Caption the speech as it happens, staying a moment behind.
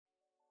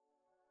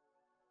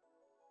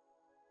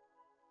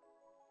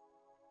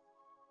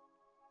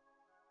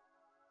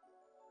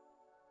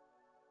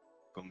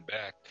welcome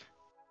back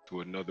to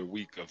another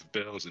week of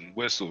Bells and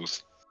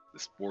Whistles, the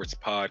sports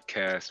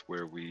podcast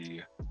where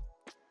we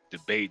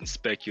debate and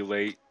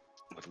speculate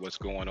with what's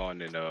going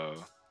on in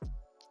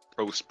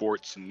pro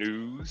sports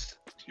news.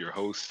 Your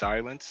host,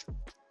 Silence.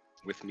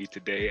 With me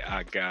today,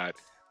 I got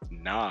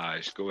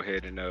Naj. Go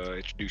ahead and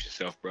introduce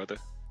yourself, brother.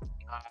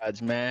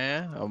 Odds,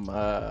 man. I'm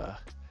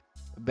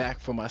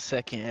back for my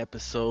second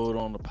episode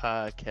on the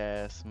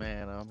podcast,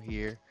 man. I'm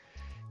here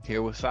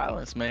with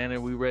Silence, man,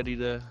 and we ready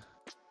to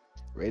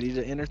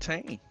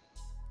entertain.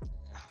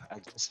 I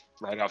guess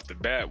right off the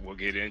bat, we'll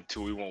get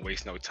into. We won't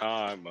waste no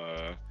time.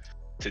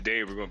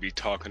 Today, we're going to be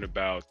talking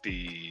about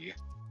the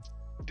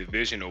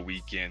divisional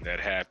weekend that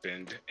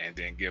happened, and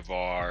then give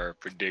our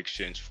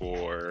predictions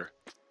for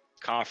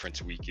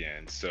conference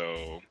weekend.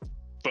 So,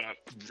 but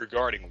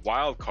regarding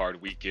wild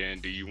card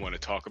weekend, do you want to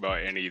talk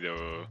about any of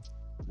the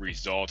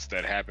results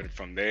that happened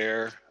from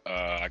there?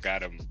 I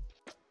got them.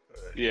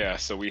 Yeah,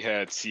 so we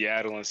had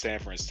Seattle and San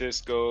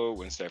Francisco.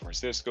 When San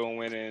Francisco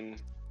winning,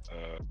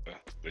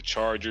 the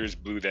Chargers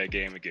blew that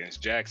game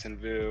against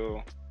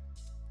Jacksonville.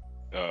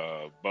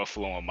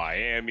 Buffalo and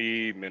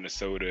Miami,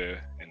 Minnesota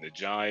and the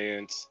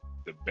Giants,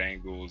 the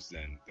Bengals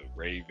and the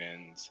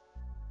Ravens,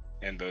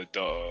 and the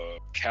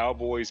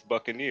Cowboys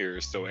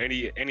Buccaneers. So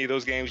any of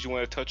those games you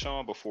want to touch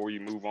on before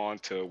you move on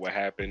to what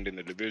happened in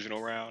the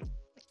divisional round?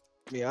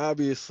 I mean,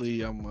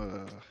 obviously,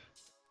 I'm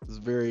was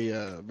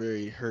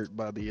very hurt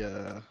by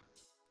the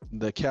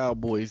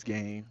Cowboys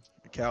game,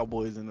 the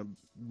Cowboys and the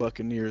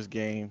Buccaneers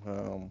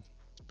game.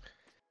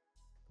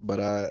 But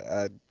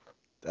I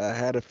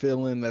had a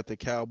feeling that the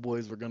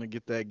Cowboys were going to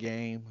get that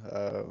game.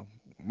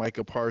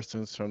 Micah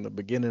Parsons from the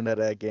beginning of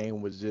that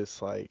game was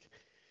just like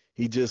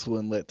he just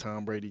wouldn't let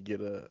Tom Brady get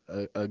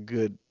a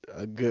good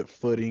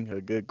footing,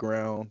 a good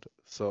ground.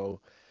 So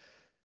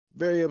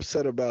very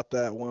upset about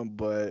that one.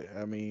 But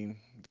I mean,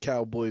 the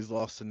Cowboys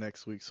lost the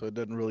next week, so it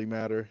doesn't really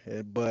matter.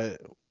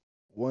 But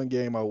one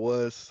game I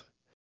was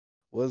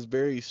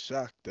very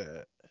shocked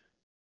at.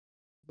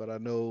 But I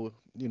know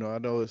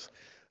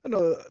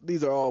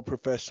these are all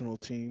professional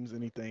teams.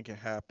 Anything can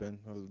happen.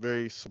 I was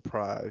very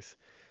surprised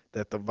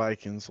that the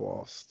Vikings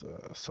lost.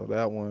 So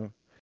that one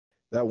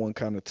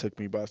kind of took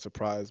me by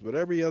surprise. But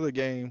every other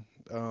game,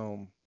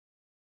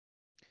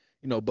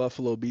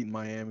 Buffalo beat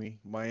Miami.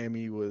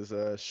 Miami was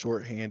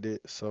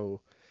shorthanded,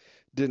 so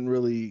didn't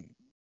really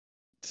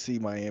see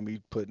Miami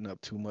putting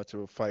up too much of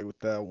a fight with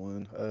that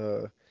one.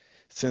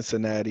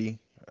 Cincinnati,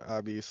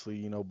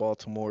 obviously,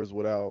 Baltimore is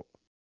without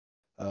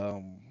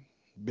um,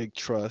 big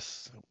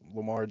trust,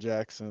 Lamar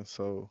Jackson.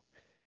 So,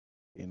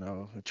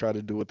 try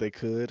to do what they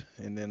could.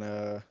 And then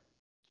I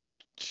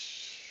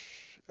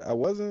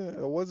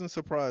wasn't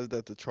surprised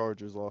that the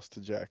Chargers lost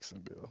to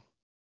Jacksonville.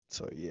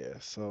 So yeah,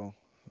 so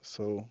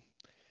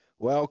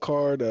wild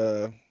card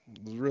was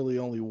really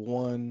only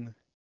one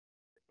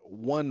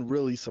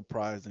really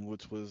surprising,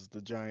 which was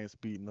the Giants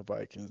beating the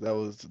Vikings. That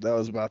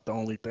was about the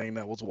only thing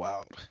that was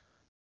wild.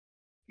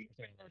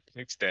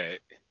 Picks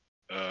that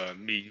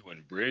me, you,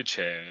 and Bridge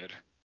had.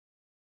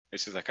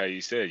 It's just like how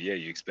you said. Yeah,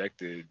 you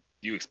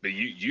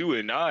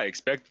and I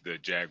expected the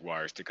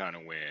Jaguars to kind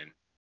of win,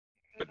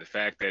 but the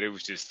fact that it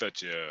was just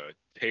such a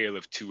tale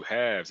of two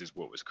halves is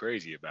what was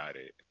crazy about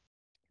it.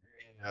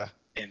 Yeah.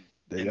 And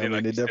They, and I then mean,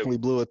 like they you said, definitely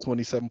blew a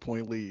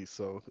 27-point lead.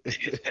 So yeah,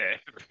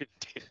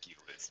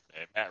 ridiculous,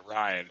 man. Matt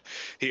Ryan,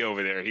 he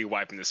over there, he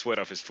wiping the sweat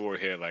off his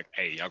forehead like,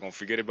 hey, y'all gonna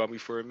forget about me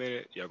for a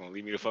minute? Y'all gonna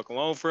leave me the fuck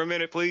alone for a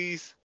minute,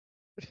 please?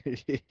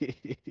 Like,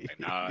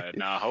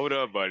 nah, hold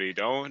up, buddy.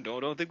 Don't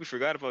think we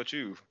forgot about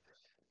you.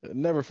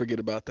 never forget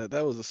about that.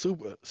 That was a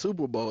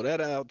Super Bowl.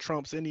 That out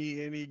trumps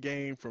any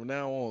game from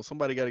now on.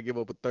 Somebody got to give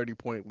up a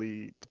 30-point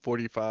lead,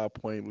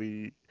 45-point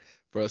lead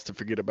for us to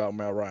forget about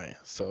Matt Ryan.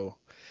 So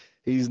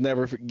he's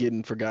never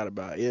getting forgot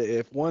about.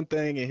 If one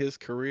thing in his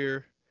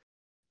career,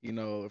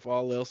 if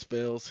all else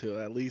fails, he'll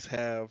at least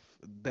have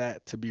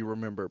that to be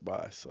remembered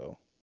by. So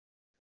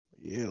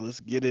yeah, let's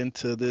get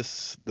into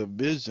this All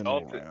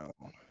divisional round.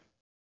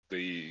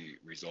 the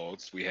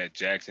results, we had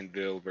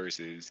Jacksonville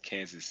versus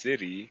Kansas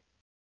City.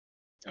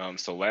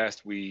 So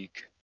last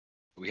week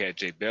we had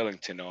Jay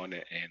Bellington on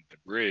it and the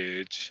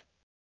Bridge.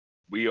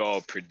 We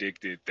all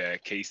predicted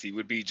that KC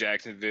would beat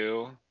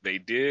Jacksonville. They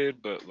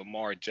did, but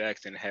Lamar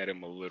Jackson had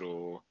him a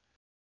little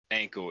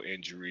ankle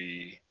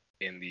injury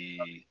in the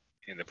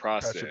Patrick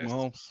process.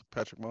 Mahomes.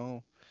 Patrick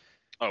Mahomes.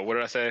 Oh, what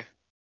did I say?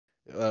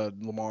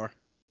 Lamar.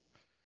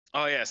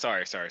 Oh yeah,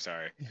 sorry.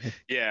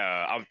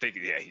 Yeah, I'm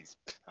thinking. Yeah,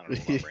 I don't know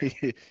what my brain.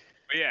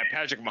 But yeah,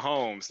 Patrick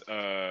Mahomes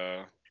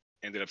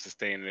ended up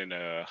sustaining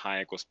a high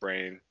ankle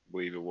sprain, I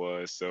believe it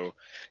was. So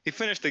he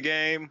finished the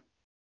game.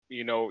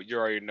 You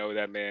already know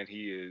that man.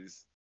 He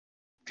is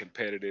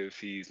competitive.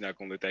 He's not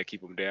going to let that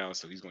keep him down.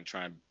 So he's going to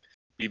try and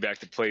be back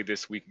to play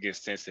this week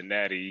against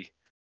Cincinnati,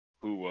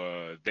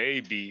 who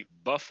they beat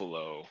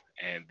Buffalo.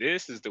 And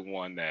this is the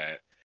one that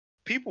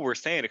people were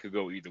saying it could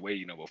go either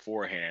way,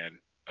 beforehand.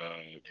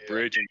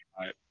 Yeah.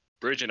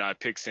 Bridge and I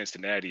picked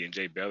Cincinnati, and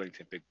Jay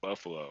Bellington picked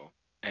Buffalo.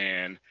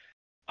 And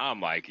I'm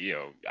like,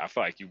 I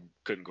feel like you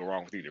couldn't go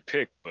wrong with either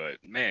pick, but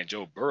man,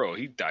 Joe Burrow,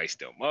 he diced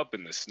them up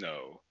in the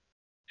snow.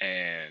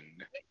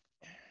 And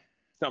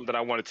something that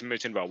I wanted to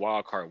mention about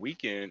Wild Card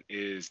Weekend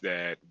is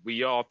that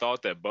we all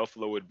thought that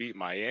Buffalo would beat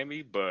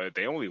Miami, but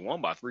they only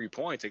won by 3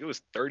 points. Like it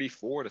was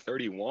 34 to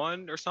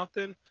 31 or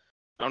something.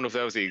 I don't know if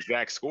that was the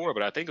exact score,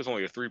 but I think it was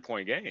only a 3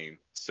 point game.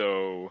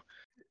 So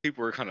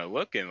people were kind of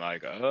looking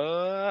like, I don't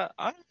know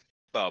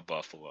about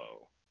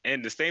Buffalo.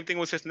 And the same thing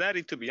with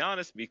Cincinnati, to be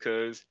honest,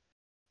 because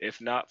if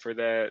not for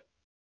that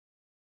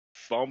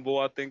fumble,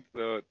 I think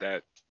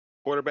that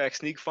quarterback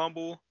sneak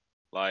fumble,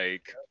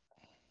 like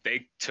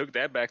they took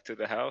that back to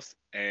the house,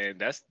 and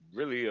that's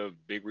really a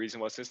big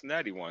reason why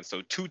Cincinnati won.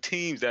 So two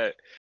teams that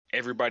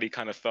everybody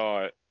kind of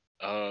thought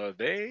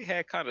they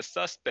had kind of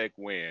suspect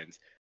wins.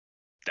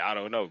 I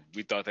don't know.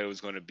 We thought that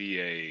was going to be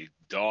a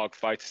dog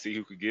fight to see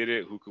who could get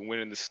it, who could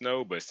win in the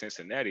snow, but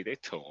Cincinnati, they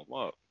tore them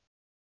up.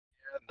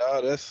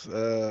 No,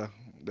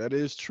 that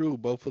is true.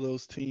 Both of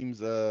those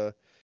teams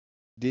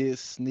did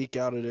sneak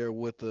out of there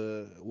with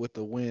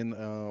a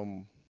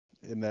win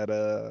in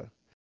that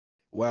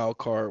wild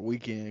card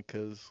weekend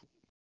because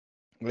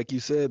like you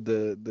said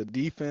the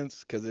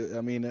defense because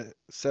I mean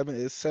it's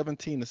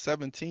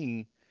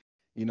 17-17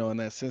 in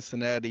that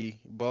Cincinnati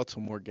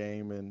Baltimore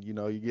game and you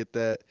get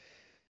that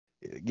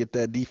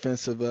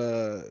defensive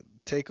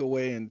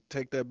takeaway and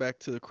take that back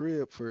to the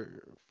crib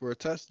for a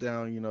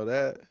touchdown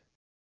that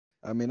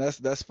I mean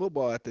that's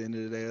football at the end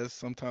of the day. That's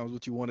sometimes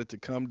what you want it to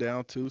come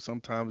down to.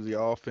 Sometimes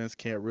the offense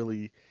can't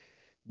really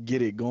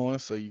get it going.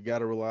 So you got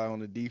to rely on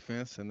the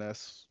defense, and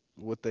that's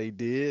what they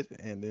did.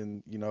 And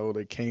then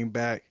they came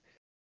back.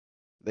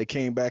 They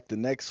came back the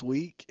next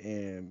week,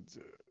 and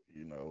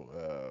you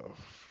know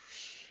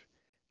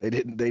they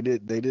didn't. They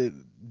did. They did.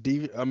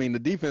 I mean, the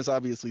defense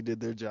obviously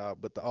did their job,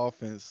 but the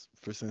offense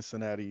for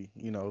Cincinnati,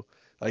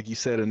 like you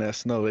said in that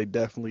snow, they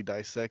definitely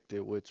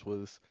dissected,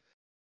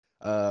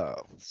 uh,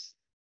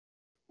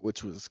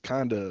 which was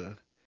kind of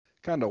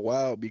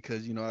wild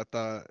because I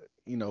thought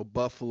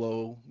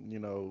Buffalo,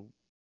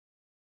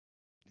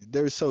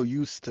 they're so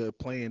used to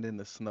playing in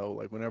the snow.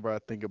 Like whenever I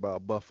think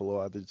about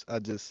Buffalo, I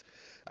just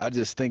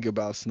think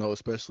about snow,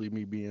 especially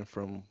me being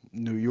from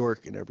New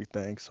York and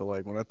everything. So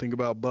like when I think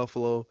about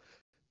Buffalo,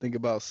 think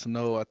about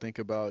snow, I think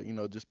about,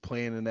 just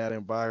playing in that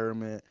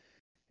environment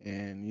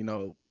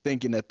and,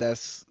 thinking that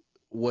that's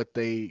what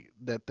they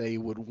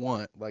would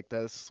want. Like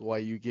that's why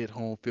you get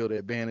home field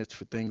advantage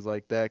for things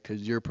like that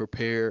cuz you're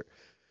prepared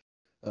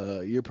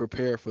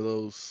for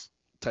those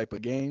type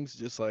of games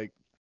just like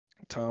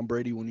Tom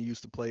Brady when he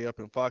used to play up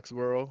in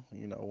Foxborough,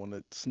 when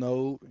it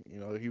snowed,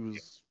 he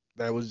was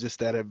that was just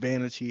that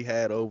advantage he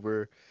had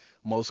over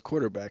most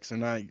quarterbacks.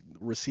 And not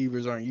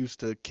receivers aren't used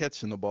to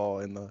catching the ball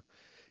in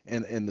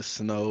the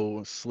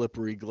snow,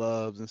 slippery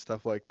gloves and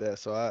stuff like that.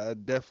 So I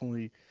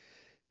definitely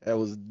that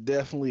was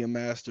definitely a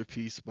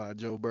masterpiece by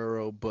Joe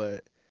Burrow,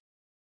 but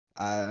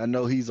I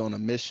know he's on a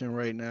mission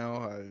right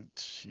now.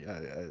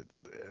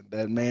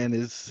 That man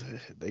is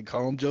they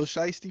call him Joe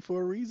Shiesty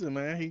for a reason,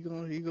 man. He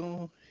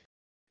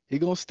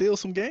gonna steal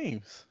some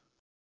games.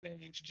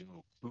 Names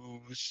Joe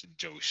Coos,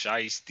 Joe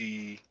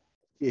Shiesty,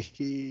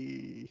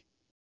 he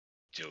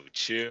Joe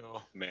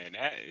Chill. Man,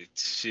 that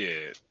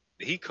shit.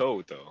 He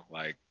cold though.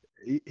 Like,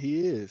 he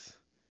is.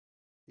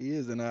 He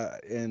is, and I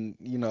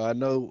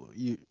know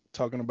you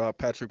talking about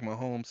Patrick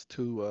Mahomes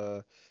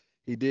too.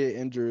 He did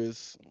injure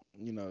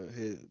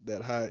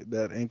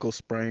that ankle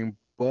sprain,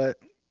 but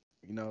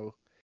you know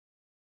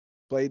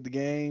played the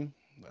game.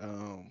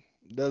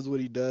 Does what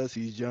he does.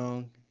 He's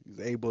young. He's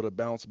able to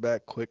bounce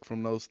back quick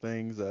from those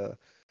things. I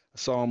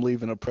saw him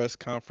leaving a press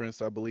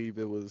conference. I believe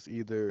it was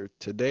either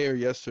today or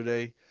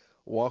yesterday,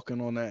 walking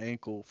on that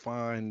ankle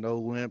fine, no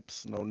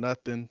limps, no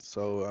nothing.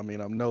 So I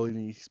mean, I'm knowing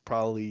he's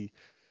probably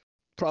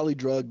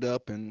drugged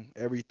up and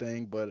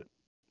everything, but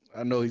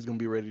I know he's gonna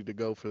be ready to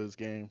go for this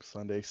game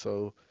Sunday.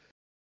 So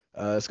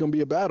it's gonna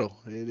be a battle.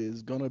 It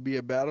is gonna be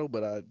a battle,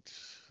 but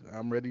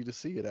I'm ready to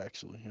see it.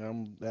 Actually,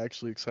 I'm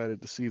actually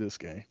excited to see this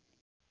game.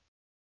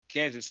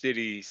 Kansas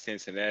City,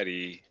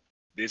 Cincinnati,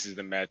 this is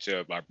the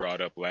matchup I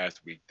brought up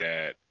last week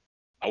that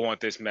I want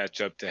this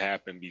matchup to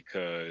happen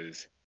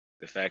because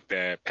the fact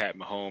that Pat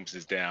Mahomes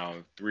is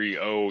down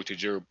 3-0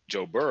 to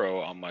Joe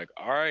Burrow, I'm like,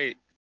 all right,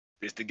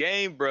 it's the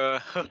game, bruh.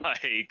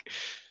 Like,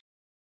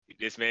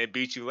 this man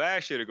beat you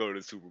last year to go to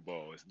the Super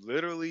Bowl. It's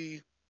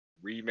literally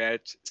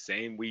rematch,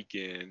 same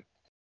weekend.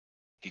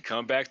 He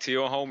come back to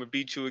your home and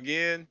beat you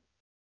again.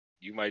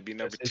 You might be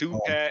number That's his two,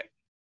 home. Pat.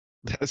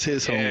 That's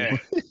his home.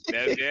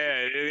 Yeah,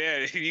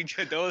 yeah. You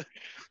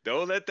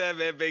don't let that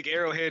man make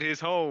Arrowhead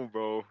his home,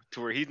 bro.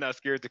 To where he's not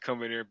scared to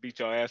come in there and beat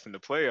your ass in the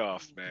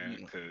playoffs,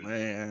 man.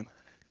 Man,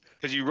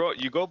 Cause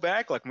you go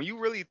back like when you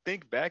really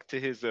think back to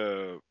his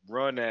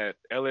run at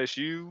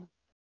LSU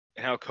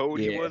and how cold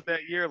he yeah. was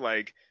that year,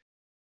 like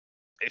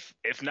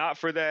if not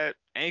for that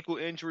ankle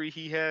injury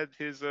he had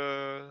his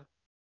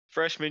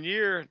freshman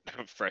year,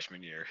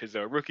 his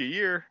rookie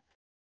year,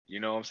 you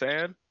know what I'm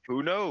saying?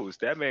 Who knows?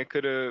 That man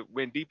could have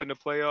went deep in the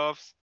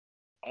playoffs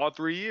all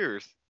 3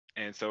 years.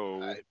 And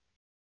so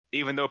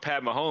even though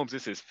Pat Mahomes,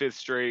 this is his fifth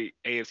straight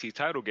AFC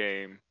title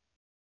game,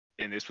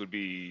 and this would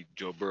be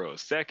Joe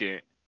Burrow's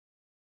second,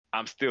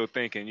 I'm still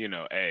thinking,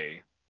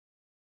 hey,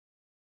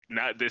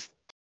 not this.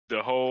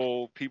 The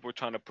whole people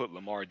trying to put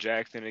Lamar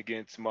Jackson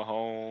against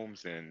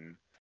Mahomes and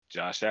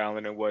Josh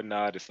Allen and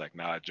whatnot. It's like,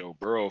 nah, Joe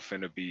Burrow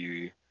finna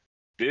be.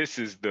 This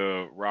is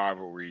the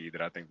rivalry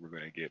that I think we're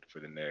gonna get for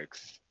the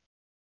next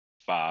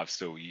 5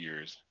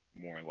 years,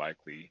 more than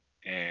likely.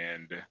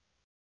 And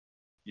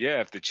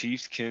yeah, if the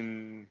Chiefs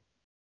can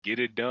get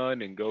it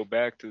done and go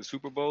back to the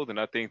Super Bowl, then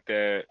I think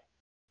that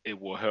it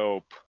will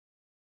help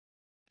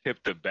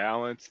tip the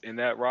balance in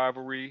that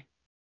rivalry.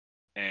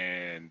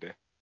 And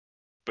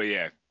but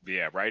yeah,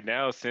 right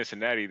now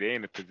Cincinnati they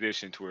in a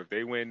position to where if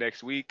they win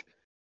next week,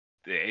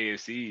 the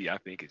AFC I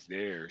think is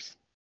theirs.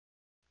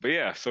 But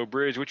yeah, so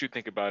Bridge, what you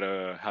think about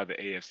how the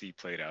AFC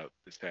played out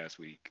this past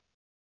week?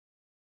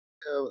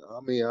 Yeah, I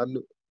mean, I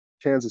knew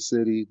Kansas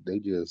City. They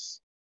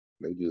just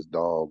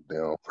dogged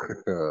down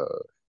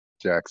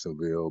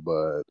Jacksonville,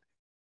 but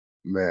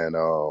man,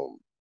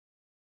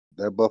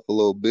 that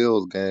Buffalo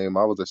Bills game,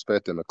 I was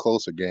expecting a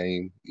closer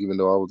game, even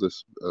though I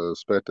was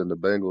expecting the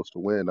Bengals to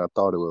win. I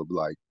thought it would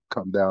like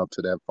come down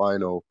to that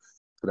final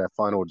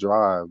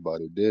drive,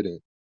 but it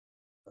didn't.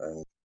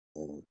 Uh,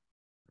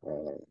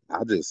 uh,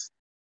 I just,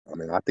 I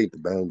mean, I think the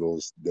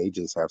Bengals they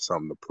just have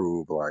something to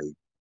prove. Like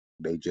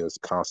they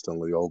just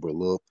constantly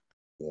overlooked,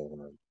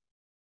 and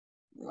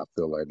I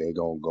feel like they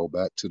gonna go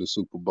back to the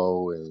Super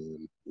Bowl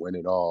and win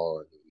it all,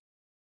 and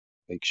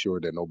make sure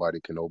that nobody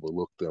can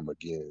overlook them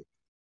again.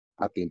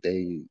 I think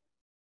they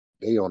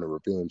on a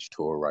revenge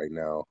tour right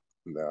now.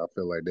 Now, I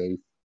feel like they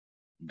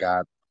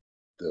got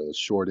the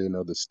short end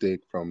of the stick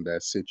from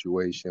that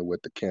situation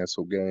with the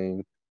canceled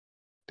game.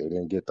 They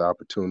didn't get the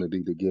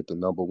opportunity to get the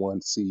number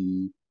one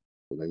seed.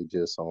 So they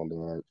just on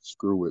that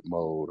screw it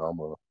mode. I'm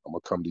gonna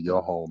come to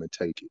your home and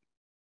take it.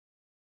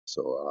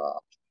 So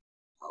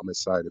I'm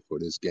excited for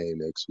this game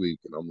next week,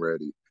 and I'm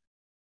ready.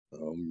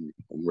 I'm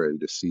ready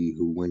to see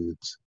who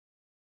wins.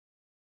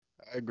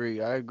 I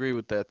agree. I agree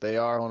with that. They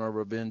are on a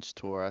revenge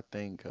tour. I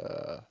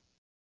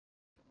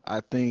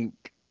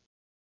think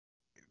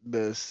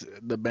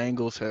the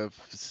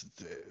Bengals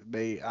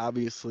they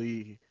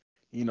obviously,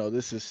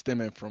 this is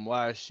stemming from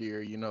last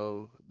year.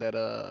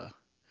 That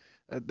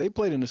they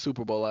played in the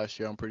Super Bowl last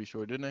year. I'm pretty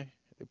sure, didn't they?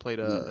 They played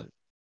Yeah,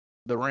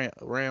 the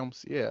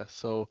Rams. Yeah.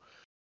 So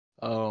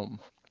um,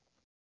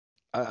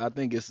 I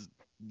think it's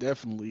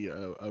definitely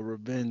a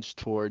revenge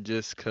tour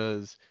just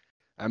because.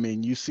 I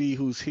mean, you see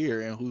who's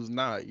here and who's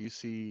not. You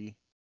see,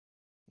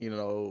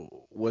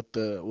 what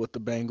the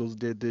Bengals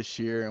did this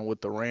year and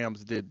what the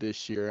Rams did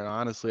this year. And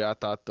honestly, I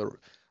thought the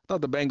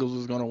Bengals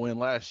was gonna win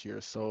last year.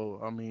 So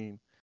I mean,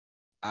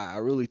 I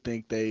really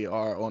think they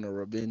are on a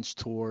revenge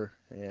tour,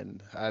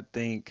 and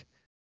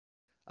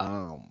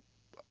um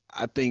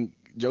I think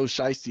Joe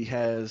Shiesty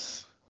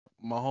has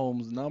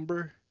Mahomes'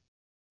 number,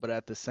 but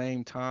at the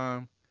same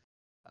time,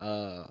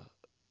 uh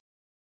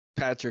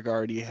Patrick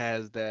already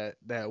has that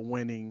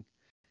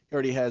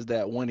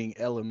winning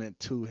element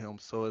to him.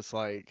 So it's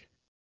like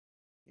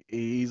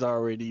he's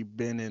already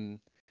been in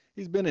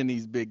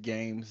these big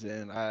games,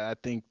 and I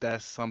think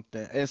that's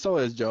something. And so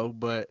has Joe,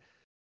 but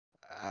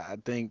I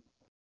think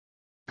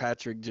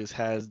Patrick just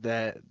has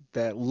that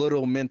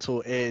little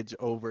mental edge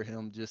over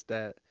him. Just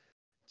that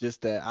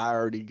I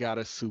already got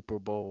a Super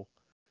Bowl,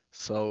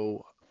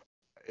 so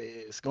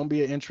it's gonna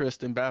be an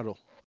interesting battle.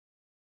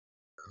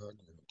 I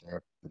agree with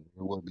that.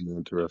 It will be an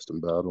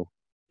interesting battle.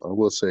 I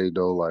will say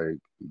though, like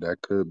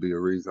that could be a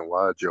reason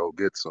why Joe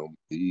gets them.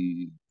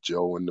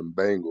 Joe and them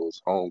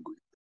Bengals hungry,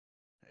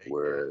 Yeah,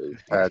 where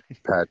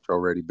Pat's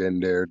already been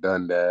there,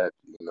 done that.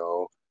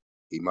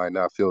 He might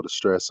not feel the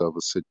stress of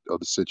the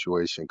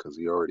situation because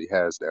he already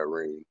has that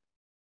ring.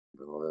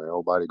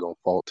 Nobody gonna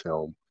fault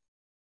him.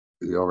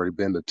 He already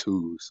been to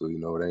two, so it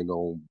ain't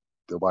gonna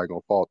nobody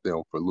gonna fault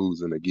them for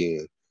losing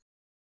again.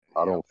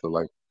 I yep. don't feel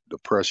like the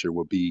pressure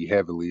would be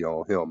heavily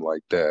on him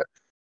like that.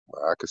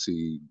 I could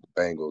see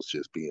the Bengals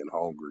just being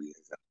hungry.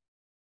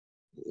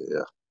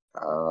 Yeah,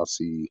 I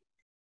see.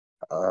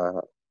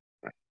 Uh,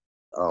 I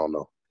don't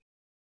know.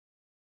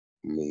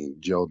 I mean,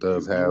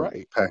 You're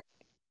right.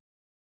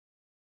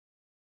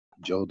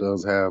 Joe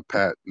does have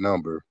Pat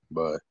number,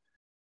 but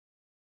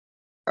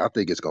I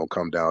think it's gonna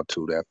come down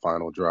to that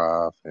final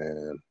drive,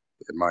 and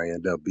it might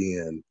end up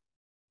being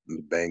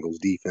the Bengals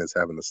defense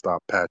having to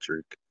stop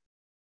Patrick,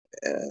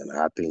 and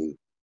I think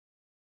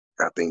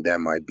that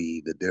might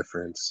be the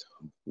difference.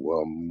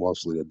 Well,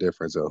 mostly the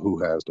difference of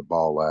who has the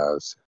ball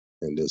last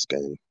in this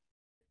game.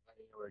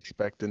 We're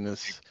expecting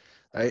this.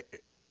 I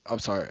I'm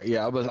sorry.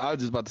 Yeah, I was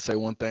just about to say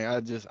one thing.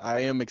 I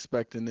am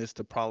expecting this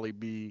to probably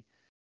be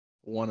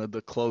one of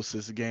the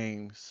closest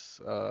games.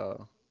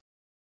 Probably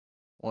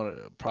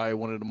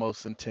one of the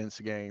most intense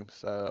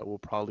games we'll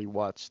probably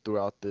watch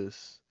throughout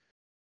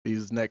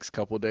these next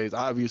couple of days.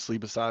 Obviously,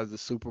 besides the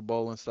Super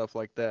Bowl and stuff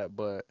like that,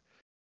 but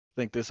I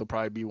think this will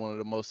probably be one of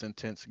the most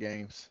intense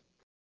games.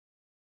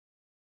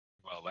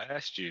 Well,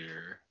 last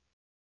year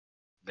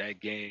that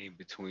game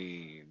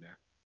between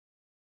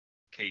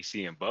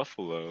KC and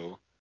Buffalo.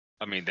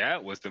 I mean,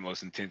 that was the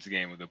most intense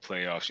game of the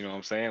playoffs. You know what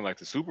I'm saying? Like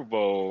the Super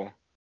Bowl.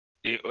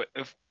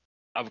 If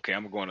okay,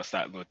 I'm going on a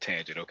side little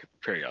tangent. Okay,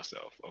 prepare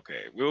yourself.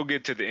 Okay, we'll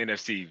get to the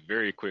NFC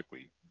very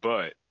quickly,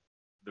 but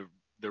the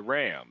the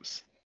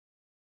Rams,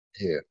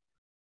 Yeah,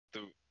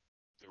 the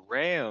the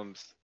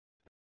Rams,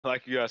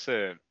 like you guys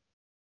said,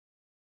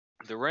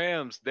 the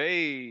Rams,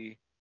 they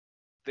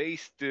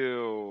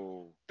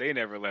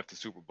never left the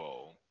Super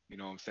Bowl. You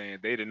know what I'm saying?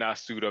 They did not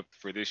suit up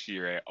for this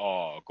year at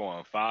all,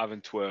 going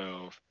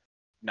 5-12,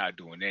 not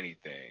doing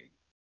anything.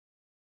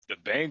 The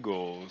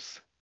Bengals,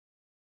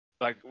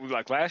 like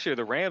last year,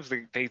 the Rams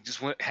they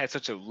just had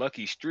such a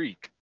lucky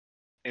streak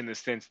in the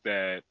sense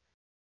that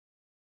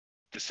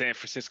the San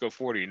Francisco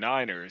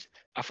 49ers,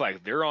 I feel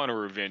like they're on a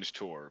revenge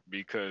tour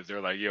because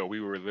they're like, yo, we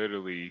were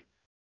literally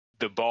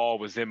the ball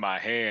was in my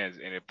hands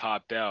and it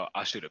popped out.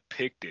 I should have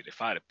picked it.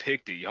 If I'd have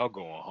picked it, y'all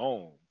going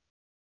home.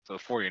 So the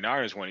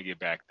 49ers want to get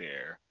back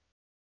there.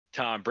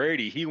 Tom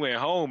Brady, he went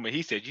home and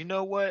he said, you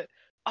know what?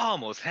 I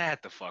almost had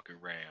the fucking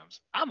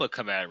Rams. I'm gonna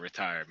come out of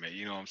retirement.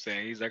 You know what I'm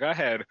saying? He's like, I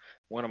had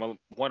one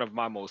of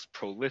my most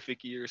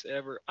prolific years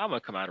ever. I'm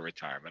gonna come out of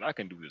retirement. I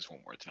can do this one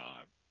more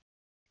time.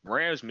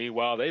 Rams,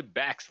 meanwhile, they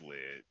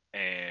backslid,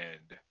 and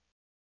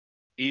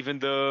even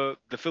the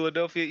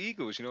Philadelphia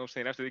Eagles, you know what I'm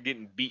saying? After they're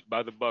getting beat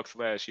by the Bucks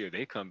last year,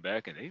 they come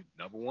back and they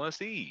number one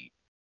seed.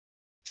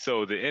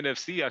 So the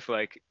NFC, I feel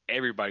like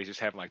everybody's just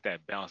having like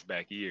that bounce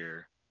back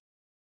year,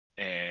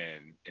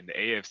 and in the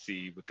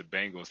AFC with the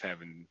Bengals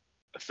having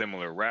a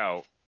similar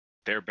route,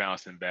 they're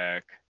bouncing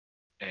back,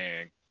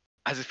 and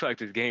I just feel like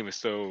this game is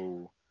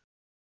so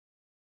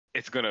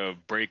it's gonna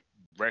break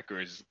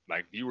records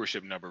like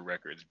viewership number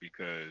records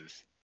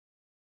because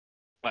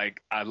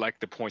like I like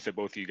the points that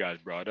both of you guys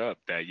brought up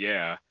that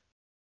yeah,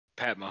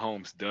 Pat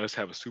Mahomes does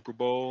have a Super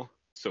Bowl,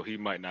 so he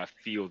might not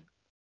feel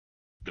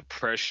the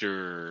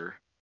pressure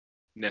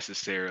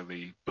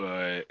necessarily,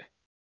 but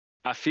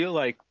I feel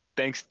like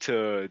thanks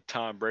to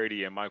Tom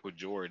Brady and Michael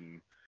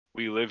Jordan,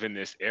 we live in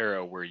this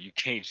era where you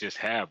can't just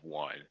have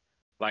one.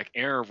 Like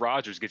Aaron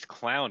Rodgers gets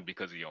clowned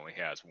because he only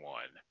has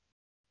one.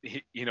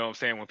 You know what I'm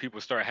saying? When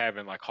people start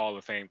having like Hall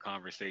of Fame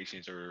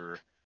conversations or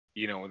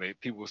when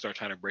people start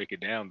trying to break it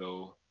down,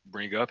 they'll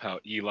bring up how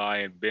Eli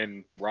and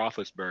Ben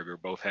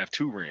Roethlisberger both have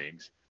two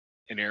rings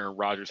and Aaron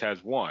Rodgers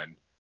has one.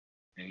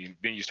 And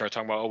then you start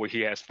talking about, oh, well,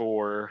 he has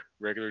four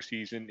regular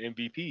season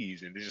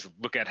MVPs, and just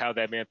look at how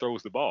that man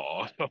throws the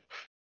ball,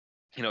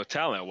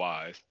 talent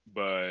wise.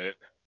 But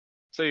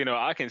so,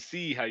 I can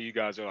see how you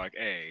guys are like,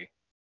 hey,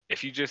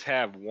 if you just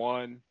have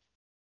one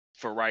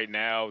for right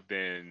now,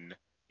 then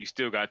you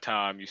still got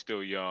time, you're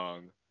still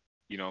young.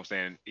 You know what I'm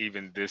saying?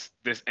 Even this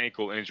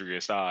ankle injury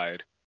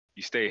aside,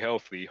 you stay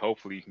healthy,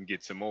 hopefully you can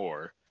get some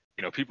more.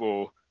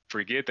 People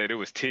forget that it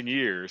was 10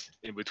 years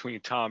in between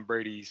Tom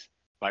Brady's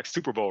like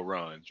Super Bowl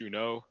runs. yep,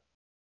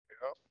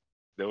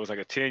 There was like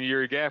a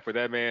 10-year gap where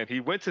that man he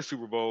went to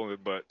Super Bowl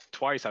but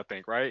twice I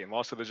think, right? And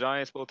lost to the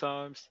Giants both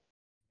times.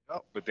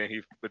 yep. But then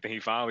he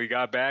finally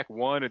got back,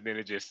 won, and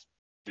then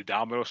the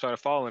domino started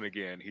falling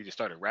again. He just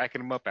started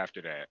racking them up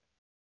after that.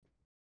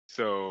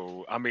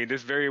 So, I mean,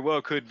 this very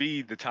well could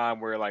be the time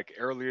where, like,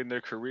 earlier in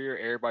their career,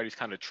 everybody's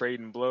kind of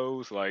trading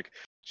blows. Like,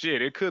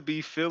 shit, it could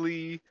be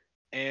Philly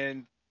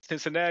and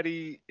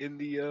Cincinnati in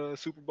the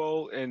Super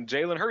Bowl, and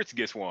Jalen Hurts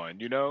gets one.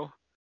 And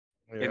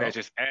that Yep.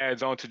 just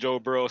adds on to Joe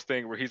Burrow's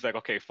thing where he's like,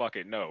 okay, fuck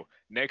it, no.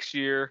 Next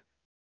year,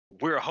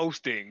 we're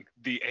hosting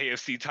the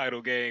AFC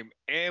title game,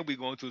 and we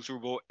going to the Super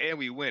Bowl, and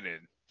we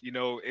winning.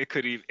 It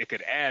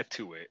could add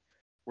to it.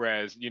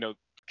 Whereas,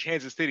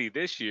 Kansas City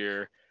this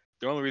year,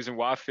 the only reason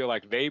why I feel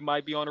like they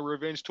might be on a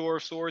revenge tour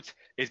of sorts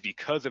is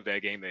because of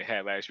that game they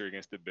had last year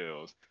against the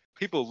Bills.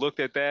 People looked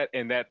at that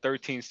and that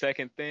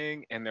 13-second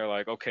thing, and they're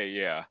like, okay,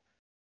 yeah,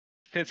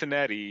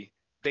 Cincinnati,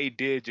 they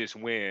did just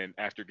win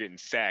after getting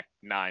sacked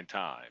 9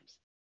 times,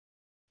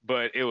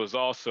 but it was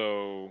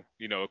also,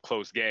 a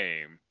close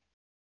game.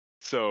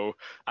 So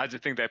I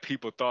just think that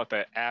people thought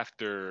that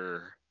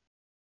after,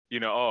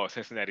 oh,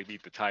 Cincinnati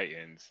beat the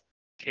Titans,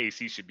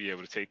 KC should be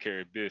able to take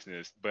care of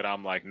business. But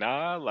I'm like,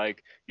 nah,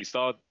 like you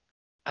saw,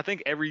 I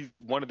think every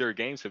one of their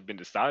games have been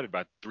decided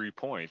by 3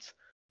 points.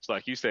 So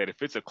like you said,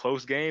 if it's a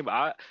close game,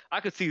 I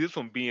could see this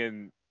one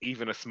being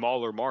even a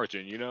smaller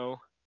margin,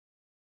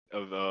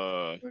 of I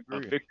a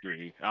agree.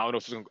 victory. I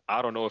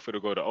don't know if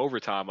it'll go to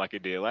overtime like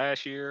it did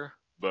last year,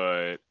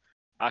 but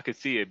I could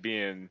see it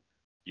being,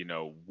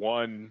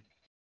 one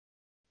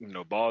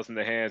balls in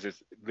the hands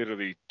is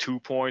literally 2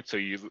 points. So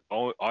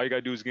all you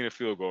gotta do is get in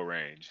field goal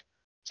range.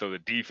 So the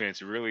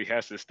defense really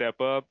has to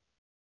step up.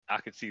 I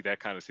could see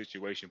that kind of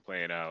situation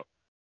playing out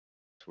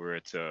where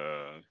it's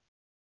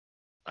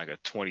like a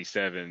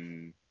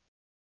 27-29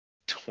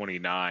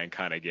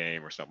 kind of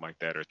game or something like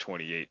that, or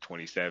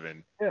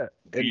 28-27. Yeah,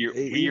 and Weird,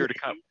 even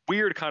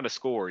weird kind of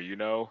score.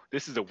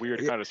 This is a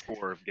weird yeah, kind of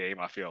score of game,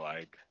 I feel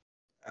like.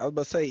 I was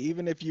about to say,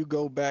 even if you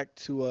go back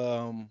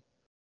to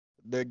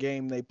their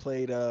game they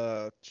played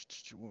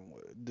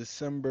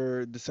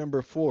December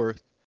 4th,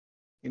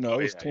 Oh it yeah,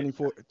 was yeah.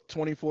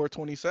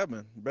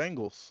 24-27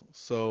 Bengals.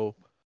 So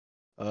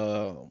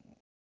uh,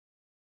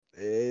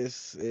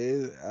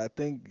 I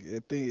think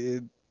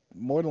it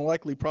more than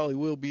likely probably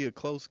will be a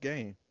close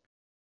game.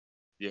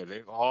 Yeah,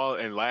 they all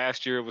and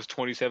last year it was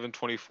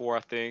 27-24,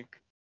 I think,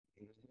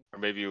 or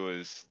maybe it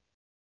was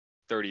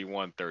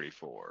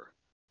 31-34.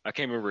 I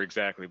can't remember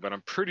exactly, but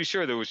I'm pretty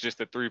sure there was just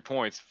the 3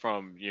 points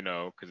from,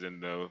 because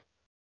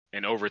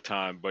in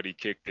overtime, Buddy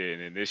kicked it,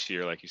 and then this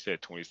year, like you said,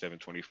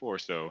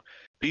 27-24. So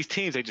these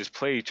teams they just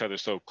play each other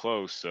so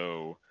close.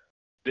 So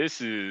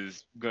this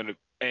is gonna,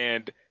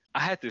 and I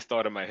had this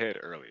thought in my head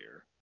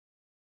earlier.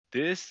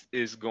 This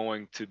is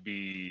going to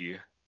be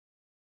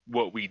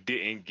what we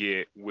didn't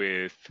get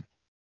with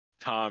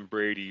Tom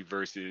Brady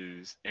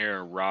versus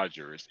Aaron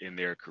Rodgers in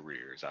their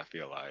careers. I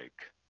feel like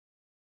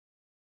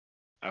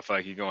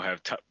you're gonna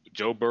have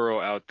Joe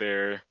Burrow out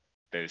there.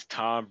 That is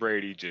Tom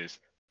Brady, just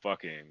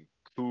fucking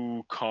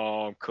cool,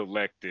 calm,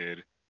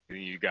 collected. And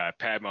then you got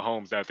Pat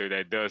Mahomes out there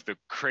that does the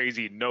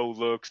crazy no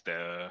looks,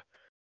 the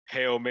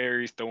Hail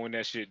Marys, throwing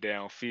that shit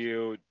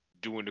downfield,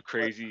 doing What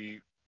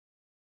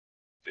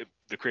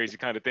the crazy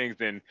kind of things.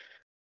 Then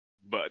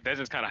but that's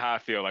just kind of how I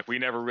feel. Like we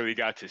never really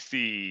got to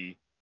see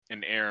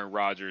an Aaron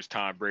Rodgers,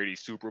 Tom Brady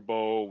Super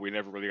Bowl. We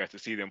never really got to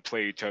see them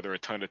play each other a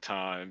ton of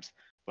times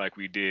like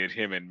we did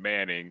him and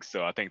Manning.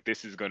 So I think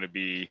this is going to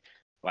be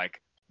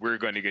like we're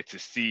going to get to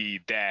see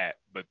that,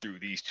 but through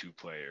these two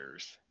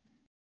players.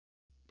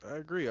 I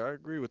agree. I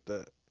agree with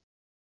that.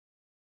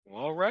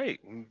 Well, all right,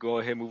 we can go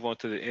ahead and move on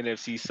to the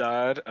NFC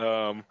side.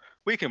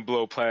 We can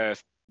blow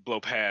past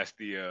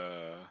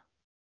the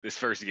this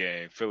first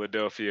game,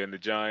 Philadelphia and the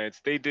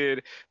Giants. They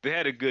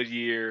had a good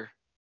year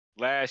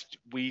last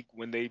week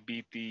when they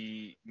beat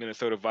the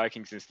Minnesota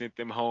Vikings and sent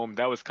them home.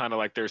 That was kind of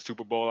like their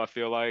Super Bowl. I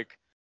feel like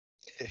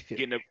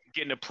getting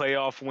a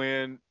playoff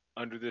win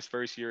under this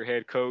first year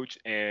head coach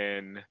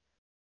and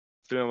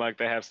feeling like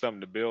they have something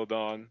to build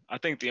on. I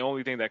think the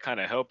only thing that kind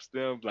of helps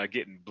them like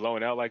getting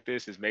blown out like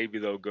this is maybe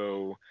they'll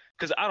go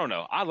because I don't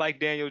know. I like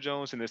Daniel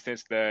Jones in the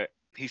sense that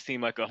he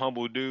seemed like a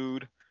humble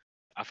dude.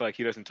 I feel like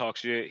he doesn't talk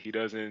shit. He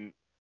doesn't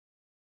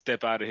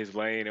step out of his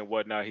lane and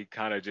whatnot. He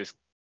kind of just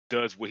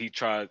does what he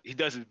tries. He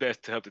does his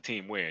best to help the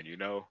team win. Yeah,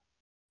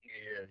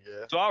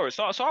 yeah. So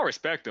I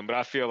respect him, but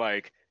I feel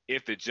like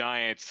if the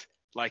Giants,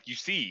 like you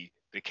see,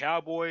 the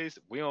Cowboys,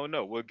 we don't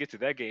know. We'll get to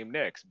that game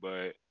next,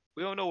 but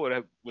we don't know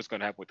what's going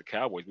to happen with the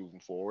Cowboys moving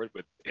forward.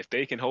 But if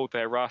they can hold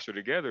that roster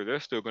together, they're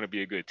still going to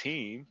be a good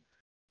team.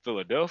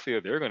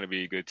 Philadelphia, they're going to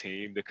be a good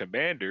team. The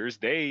Commanders,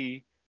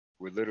 they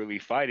were literally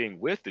fighting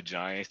with the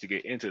Giants to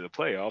get into the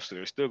playoffs, so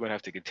they're still going to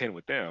have to contend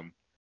with them.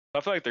 I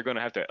feel like they're going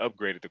to have to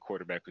upgrade at the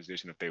quarterback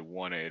position if they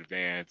want to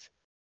advance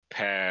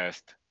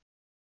past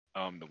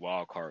the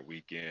wild card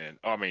weekend.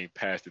 I mean,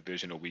 past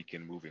divisional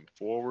weekend moving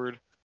forward.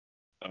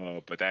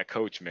 But that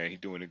coach, man, he's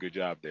doing a good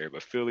job there.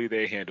 But Philly,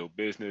 they handle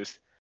business.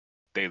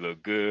 They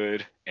look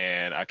good,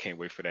 and I can't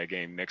wait for that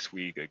game next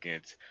week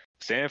against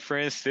San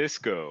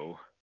Francisco.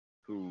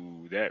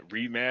 Who that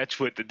rematch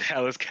with the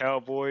Dallas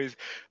Cowboys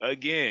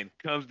again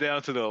comes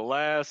down to the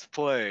last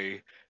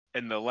play,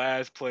 and the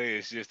last play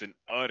is just an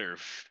utter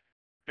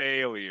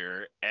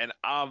failure. And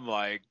I'm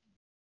like,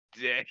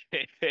 damn.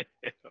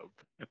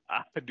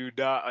 I do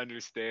not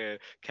understand.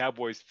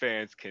 Cowboys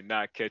fans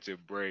cannot catch a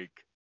break.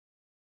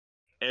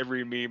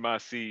 Every meme I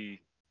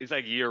see, it's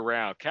like year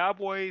round.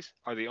 Cowboys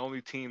are the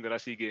only team that I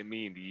see getting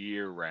memed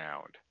year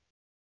round.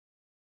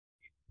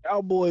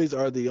 Cowboys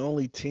are the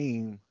only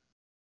team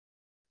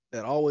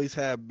that always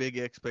have big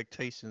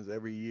expectations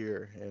every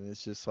year, and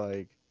it's just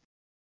like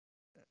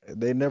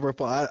they never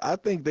fall. I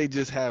think they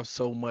just have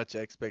so much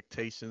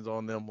expectations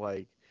on them.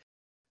 Like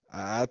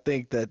I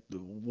think that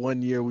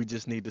one year we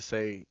just need to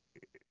say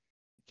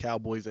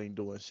Cowboys ain't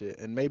doing shit,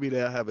 and maybe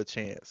they'll have a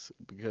chance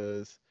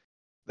because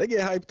they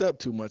get hyped up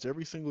too much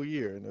every single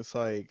year, and it's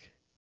like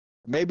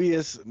maybe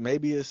it's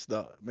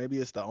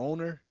the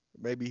owner.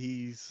 Maybe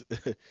he's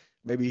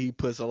maybe he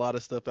puts a lot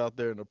of stuff out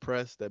there in the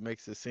press that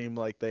makes it seem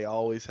like they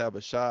always have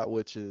a shot,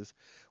 which is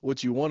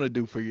what you want to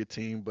do for your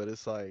team. But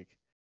it's like,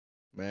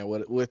 man,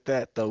 with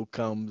that though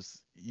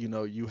comes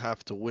you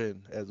have to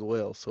win as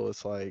well. So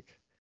it's like,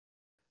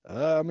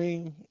 I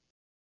mean,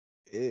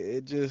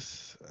 it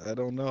just I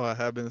don't know. I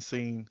haven't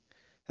seen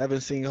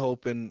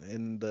hope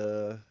in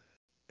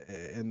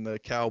the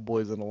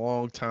Cowboys in a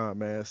long time,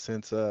 man.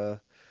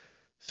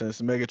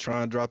 Since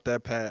Megatron dropped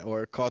that pass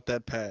or caught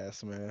that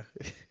pass, man.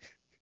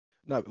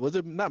 Not was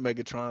it not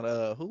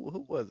Megatron?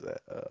 Who was that?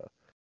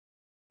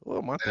 What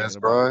am I That's thinking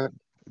about?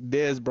 Bryant.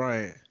 Dez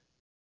Bryant.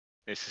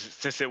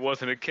 Since it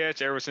wasn't a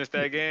catch ever since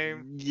that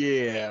game,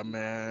 Yeah,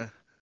 man.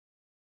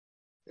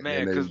 And man,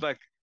 then they because like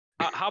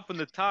I hop in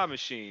the time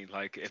machine.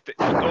 Like if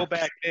go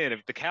back then,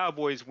 if the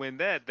Cowboys win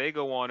that, they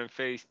go on and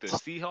face the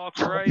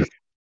Seahawks, right?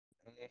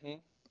 hmm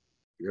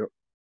yep.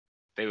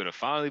 They would have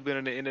finally been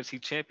in the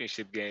NFC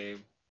Championship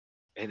game.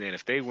 And then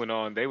if they went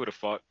on, they would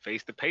have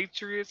faced the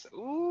Patriots.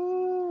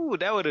 Ooh,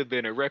 that would have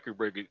been a record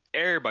breaker.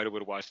 Everybody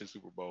would have watched the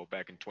Super Bowl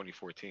back in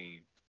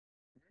 2014.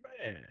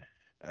 Man.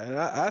 And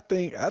I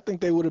think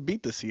they would have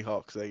beat the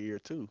Seahawks that year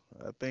too.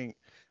 I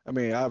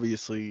mean,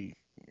 obviously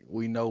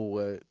we know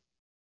what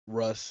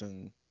Russ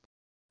and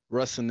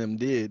Russ and them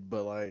did,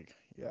 but like,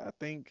 yeah, I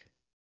think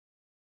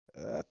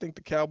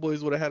the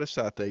Cowboys would have had a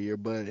shot that year.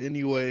 But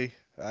anyway,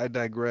 I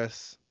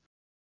digress.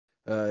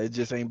 It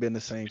just ain't been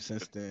the same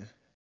since then.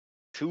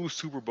 Two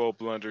Super Bowl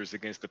blunders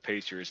against the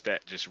Patriots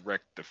that just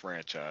wrecked the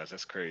franchise.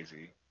 That's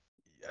crazy.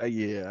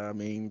 Yeah, I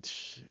mean,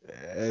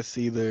 it's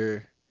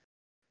either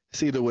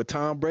what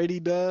Tom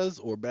Brady does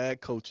or bad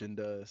coaching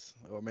does,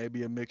 or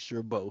maybe a mixture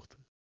of both.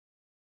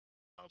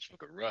 I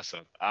took Russ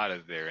up out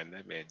of there, and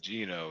that man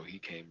Gino, he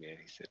came in.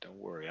 He said, "Don't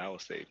worry, I will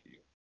save you."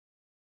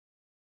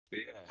 But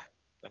yeah,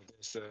 I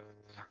guess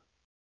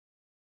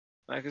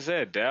like I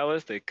said,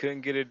 Dallas, they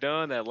couldn't get it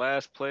done. That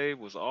last play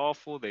was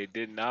awful. They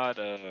did not,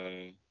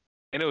 and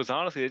it was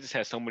honestly, they just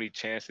had so many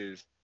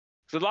chances.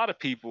 So a lot of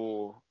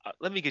people,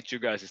 let me get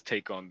your guys'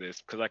 take on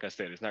this, because like I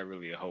said, it's not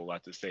really a whole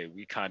lot to say.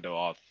 We kind of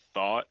all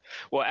thought,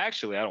 well,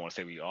 actually, I don't want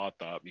to say we all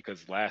thought,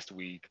 because last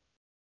week,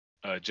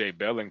 Jay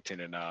Bellington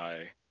and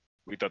I,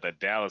 we thought that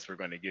Dallas were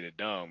going to get it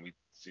done.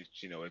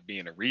 It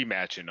being a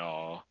rematch and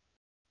all,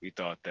 we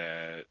thought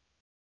that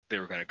they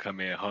were going to come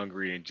in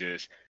hungry and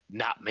just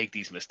not make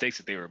these mistakes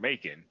that they were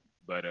making.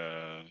 But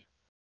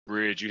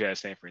Bridge, you had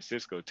San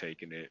Francisco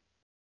taking it,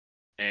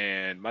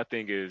 and my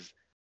thing is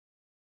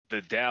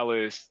the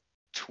Dallas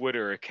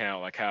Twitter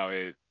account, like how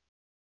it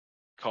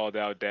called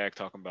out Dak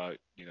talking about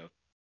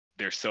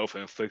their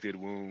self-inflicted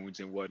wounds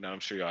and whatnot. I'm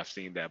sure y'all have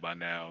seen that by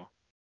now,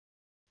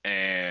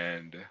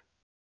 and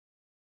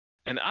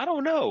I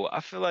don't know. I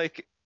feel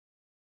like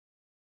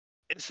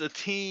it's a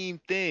team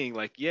thing.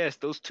 Like, yes,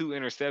 those two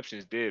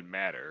interceptions did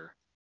matter,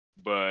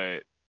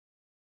 but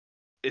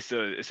it's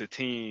a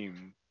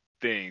team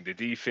thing. The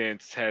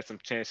defense had some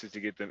chances to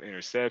get them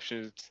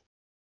interceptions,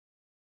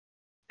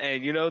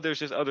 and there's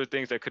just other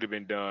things that could have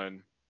been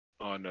done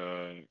on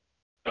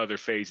other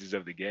phases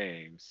of the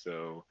game.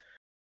 So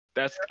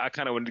that's I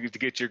kind of wanted to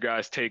get your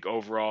guys' take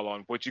overall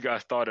on what you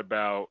guys thought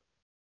about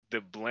the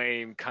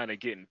blame kind of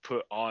getting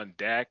put on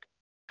Dak,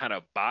 kind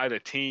of by the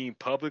team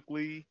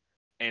publicly,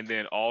 and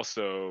then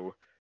also,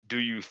 do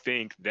you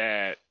think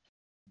that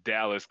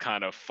Dallas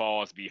kind of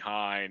falls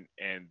behind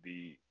and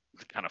the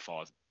kind of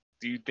falls?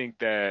 Do you think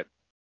that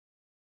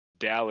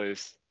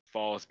Dallas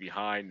falls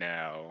behind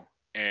now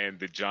and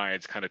the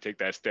Giants kind of take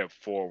that step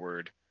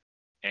forward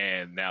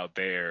and now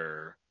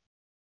they're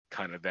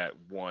kind of that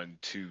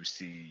 1-2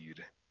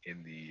 seed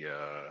in the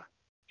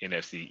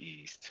NFC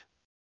East?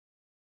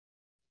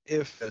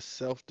 If a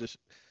self,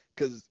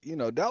 because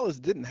Dallas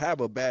didn't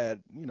have a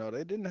bad,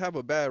 they didn't have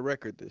a bad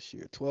record this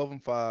year,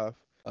 12-5.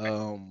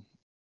 Um,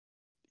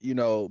 you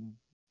know,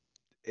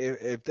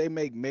 if they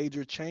make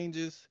major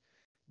changes,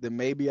 then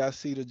maybe I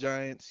see the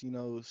Giants,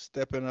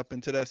 stepping up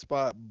into that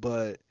spot.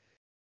 But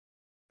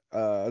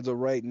as of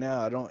right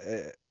now,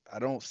 I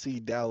don't see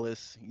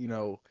Dallas,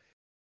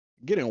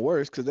 getting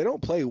worse because they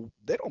don't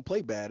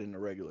play bad in the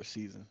regular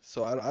season.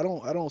 So I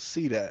don't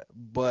see that.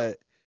 But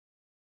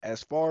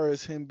as far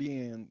as him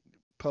being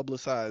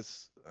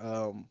publicized,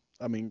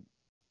 I mean,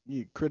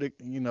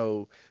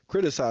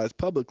 criticized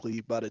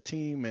publicly by the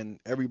team and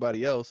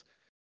everybody else,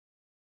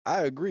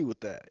 I agree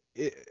with that.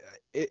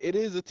 It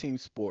is a team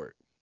sport,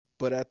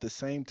 but at the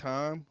same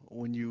time,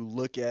 when you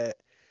look at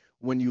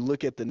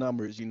the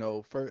numbers,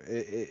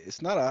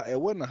 it's not it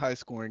wasn't a high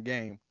scoring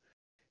game.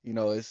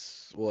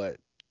 It's what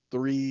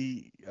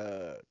three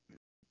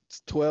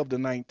it's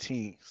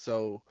 12-19.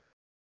 So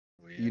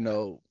you Yeah.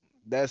 know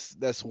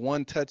that's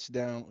one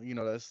touchdown.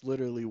 That's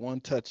literally one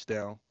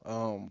touchdown.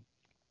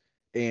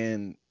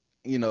 And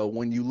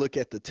when you look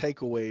at the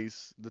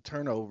takeaways, the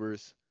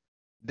turnovers,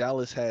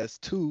 Dallas has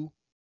two,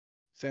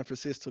 San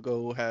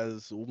Francisco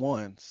has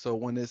one. So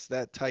when it's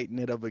that tight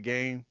knit of a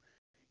game,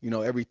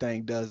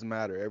 everything does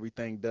matter.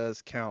 Everything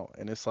does count.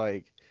 And it's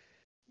like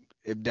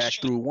if Dak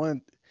threw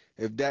one,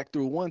 if Dak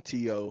threw one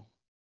TO,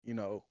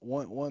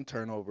 one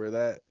turnover,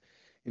 that,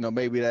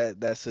 maybe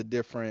that's a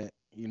different,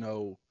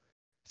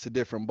 it's a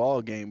different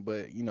ball game.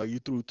 But you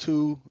threw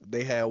two,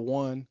 they had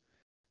one.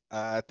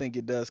 I think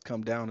it does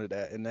come down to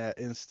that in that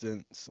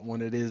instance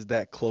when it is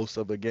that close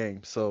of a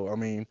game. So I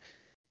mean,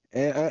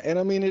 and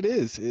I mean it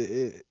is.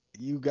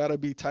 You got to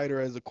be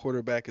tighter as a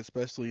quarterback,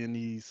 especially in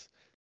these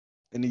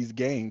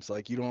games.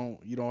 Like you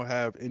don't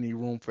have any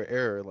room for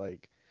error.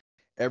 Like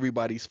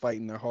everybody's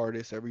fighting their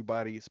hardest.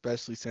 Everybody,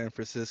 especially San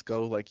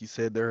Francisco, like you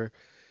said,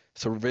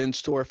 it's a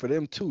revenge tour for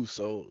them too.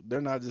 So they're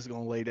not just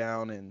gonna lay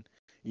down and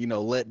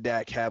let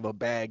Dak have a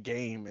bad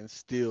game and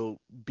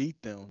still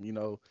beat them.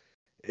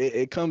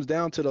 It comes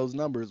down to those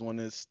numbers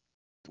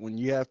when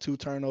you have two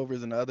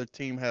turnovers and the other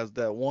team has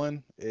that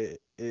one.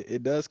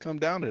 It does come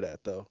down to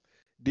that though.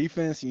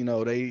 Defense,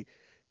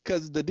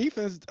 because the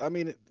defense. I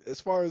mean, as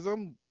far as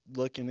I'm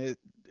looking, it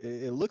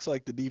looks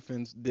like the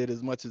defense did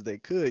as much as they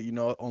could.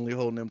 Only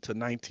holding them to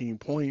 19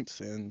 points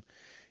and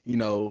you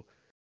know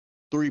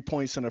 3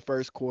 points in the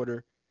first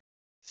quarter,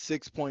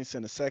 6 points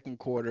in the second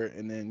quarter,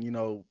 and then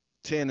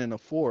 10 in the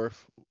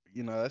fourth.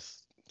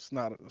 That's it's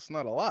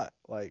not a lot.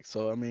 Like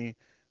so, I mean,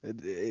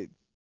 it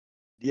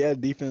yeah,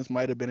 defense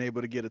might have been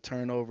able to get a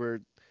turnover,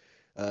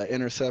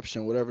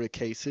 interception, whatever the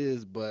case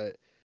is, but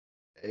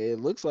it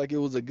looks like it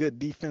was a good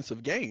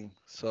defensive game.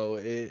 So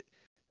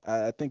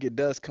I think it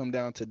does come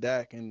down to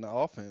Dak and the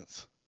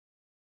offense.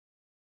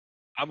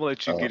 I'm gonna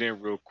let you Uh, get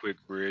in real quick,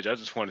 Bridge. I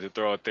just wanted to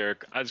throw out there.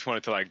 I just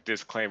wanted to like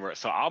disclaimer.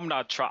 So I'm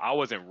not try. I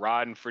wasn't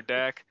riding for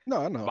Dak. No,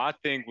 I know. My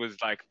thing was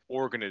like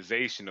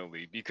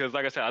organizationally because,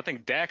 like I said, I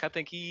think Dak. I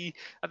think he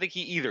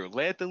either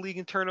led the league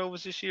in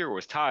turnovers this year or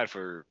was tied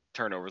for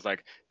turnovers.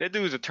 Like that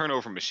dude's a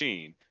turnover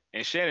machine.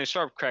 And Shannon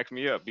Sharp cracked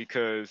me up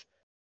because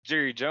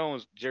Jerry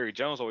Jones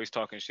always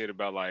talking shit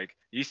about like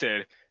he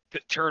said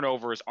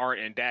turnovers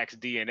aren't in Dak's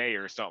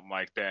DNA or something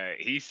like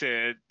that. He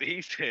said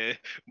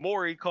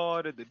Maury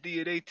called it, the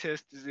DNA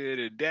test is it,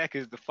 and Dak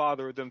is the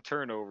father of them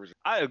turnovers.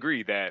 I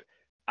agree that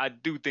I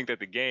do think that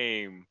the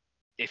game,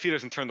 if he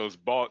doesn't turn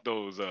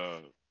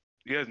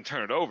he doesn't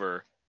turn it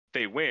over,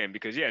 they win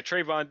because yeah,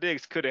 Trayvon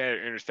Diggs could have had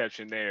an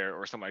interception there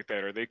or something like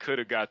that, or they could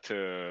have got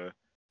to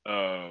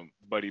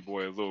Buddy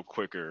Boy a little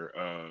quicker,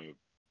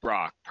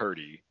 Brock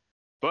Purdy.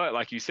 But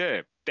like you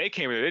said, they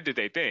came in, they did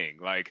their thing.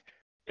 Like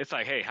it's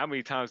like, hey, how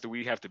many times do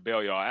we have to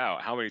bail y'all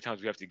out? How many times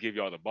do we have to give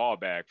y'all the ball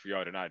back for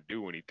y'all to not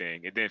do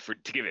anything, and then for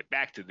to give it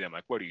back to them?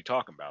 Like, what are you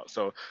talking about?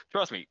 So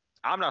trust me,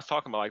 I'm not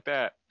talking about like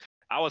that.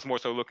 I was more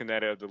so looking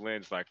at it the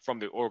lens like from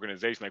the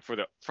organization, like for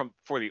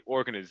the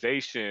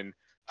organization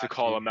to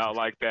call him out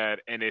like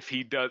that, and if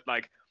he does,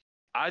 like,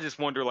 I just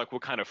wonder like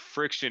what kind of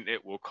friction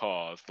it will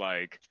cause.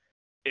 Like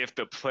if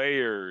the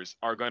players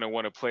are going to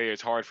want to play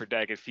as hard for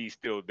Dak if he's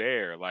still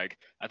there. Like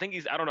I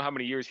don't know how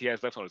many years he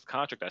has left on his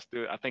contract.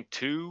 I think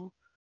two.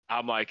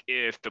 I'm like,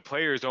 if the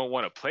players don't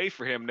want to play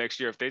for him next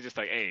year, if they just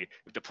like, hey,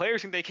 if the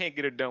players think they can't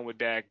get it done with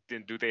Dak,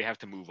 then do they have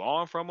to move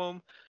on from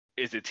him?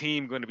 Is the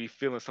team going to be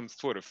feeling some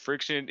sort of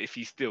friction if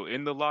he's still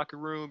in the locker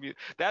room?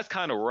 That's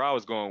kind of where I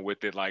was going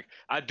with it. Like,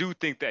 I do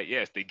think that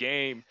yes, the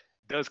game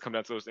does come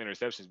down to those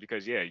interceptions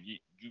because yeah,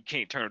 you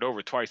can't turn it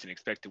over twice and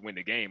expect to win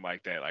the game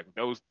like that. Like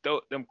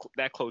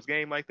that close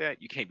game like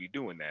that, you can't be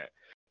doing that.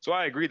 So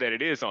I agree that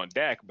it is on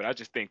Dak, but I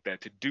just think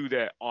that to do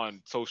that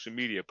on social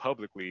media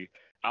publicly,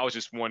 I was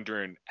just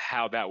wondering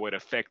how that would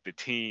affect the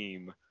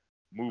team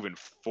moving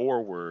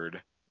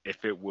forward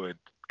if it would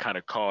kind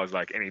of cause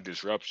like any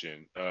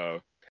disruption.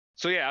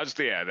 So yeah, I just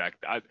yeah, like,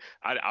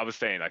 I was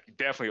saying like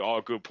definitely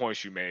all good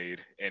points you made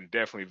and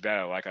definitely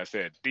valid. Like I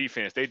said,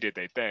 defense they did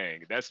their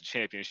thing. That's a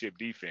championship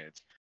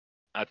defense.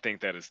 I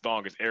think that as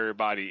long as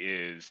everybody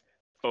is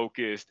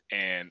focused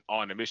and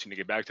on a mission to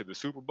get back to the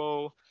Super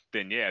Bowl,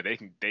 then yeah, they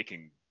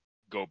can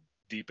go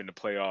deep in the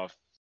playoff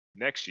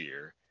next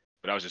year.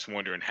 But I was just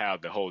wondering how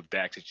the whole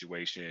Dak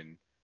situation,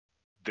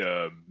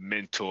 the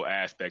mental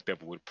aspect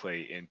of it would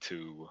play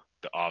into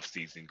the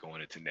offseason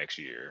going into next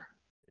year.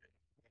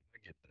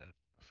 I get that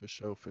for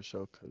sure, for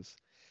sure. Because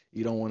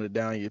you don't want to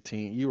down your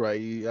team. You're right.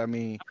 I mean, I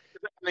mean,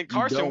 you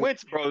Carson don't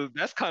Wentz, bro,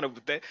 that's kind of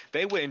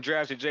they went and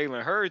drafted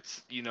Jalen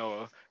Hurts. You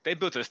know, they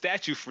built a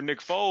statue for Nick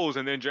Foles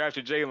and then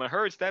drafted Jalen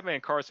Hurts. That man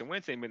Carson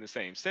Wentz ain't been the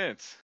same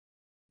since.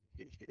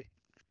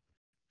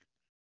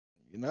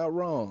 You're not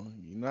wrong.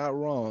 You're not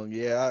wrong.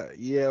 Yeah,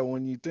 yeah.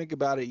 When you think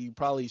about it, you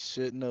probably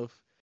shouldn't have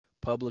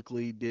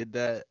publicly did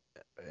that.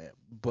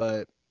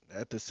 But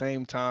at the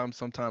same time,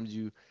 sometimes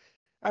you.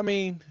 I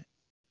mean,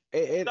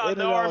 Shot in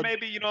the it arm, all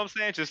maybe, you know what I'm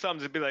saying? Just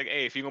something to be like,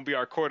 hey, if you're gonna be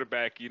our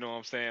quarterback, you know what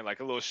I'm saying? Like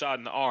a little shot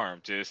in the arm.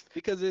 Just,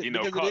 because it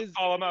is.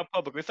 call him out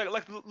publicly. It's like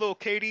a little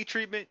KD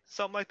treatment,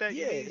 something like that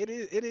you Yeah, need.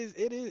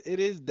 it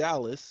is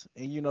Dallas,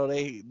 and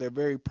they're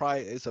very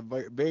pride. It's a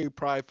very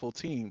prideful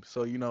team.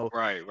 So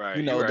Right, right.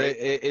 You're they right.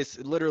 it's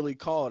literally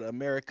called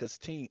America's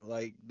team.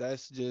 Like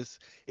that's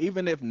just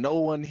even if no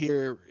one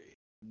here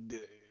d-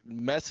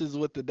 messes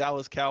with the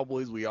Dallas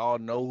Cowboys, we all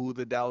know who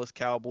the Dallas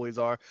Cowboys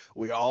are.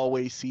 We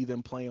always see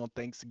them play on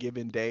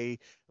Thanksgiving Day.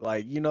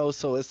 Like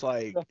so it's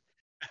like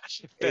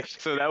it,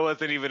 So that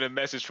wasn't even a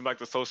message from like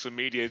the social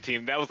media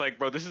team. That was like,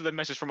 bro, this is a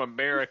message from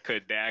America,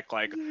 Dak.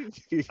 Like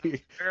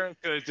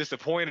America is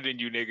disappointed in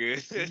you,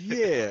 nigga.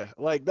 yeah,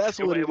 like that's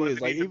what it is.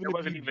 Like even It if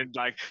wasn't you even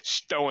like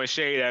throwing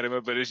shade at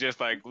him, but it's just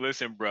like,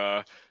 listen,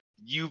 bro,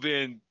 you've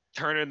been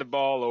turning the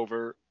ball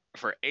over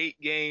for 8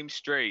 games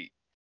straight,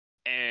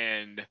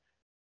 and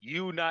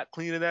you not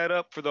cleaning that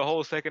up for the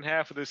whole second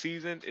half of the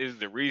season is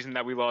the reason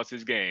that we lost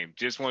this game.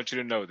 Just want you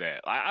to know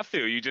that. I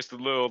feel you just a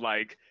little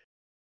like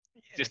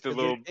yeah, just a because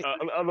little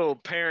a little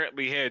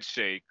parently head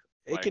shake.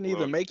 it Like, can either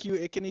look, make you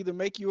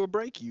or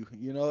break you, for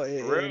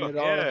and real,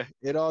 yeah.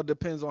 it all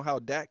depends on how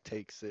Dak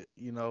takes it,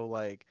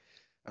 like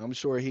I'm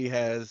sure he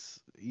has,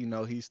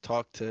 he's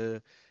talked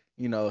to,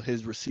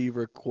 his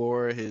receiver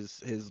core,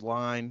 his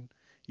line,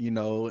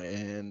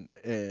 and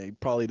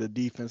probably the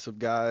defensive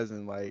guys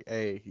and like,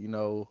 hey,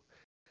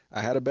 I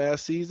had a bad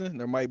season.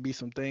 There might be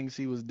some things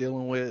he was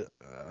dealing with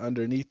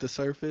underneath the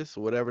surface,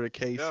 whatever the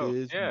case No,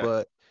 is, yeah.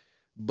 but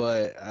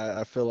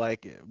I feel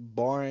like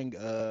barring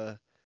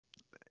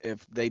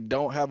if they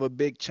don't have a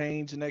big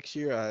change next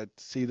year, I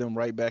see them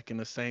right back in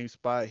the same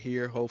spot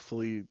here,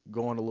 hopefully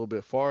going a little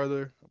bit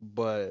farther.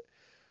 But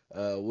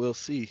we'll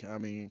see. I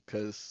mean,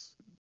 because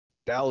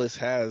Dallas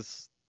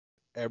has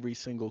every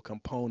single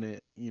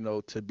component,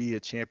 to be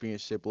a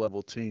championship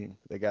level team.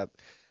 They got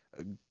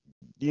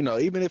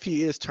even if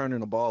he is turning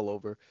the ball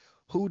over,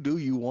 who do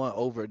you want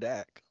over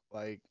Dak?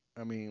 Like,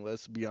 I mean,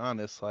 let's be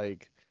honest.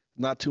 Like,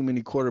 not too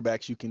many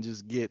quarterbacks you can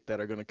just get that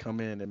are going to come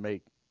in and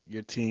make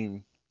your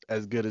team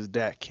as good as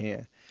Dak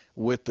can,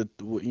 with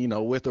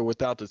with or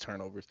without the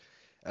turnovers.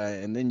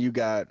 And then you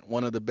got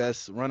one of the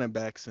best running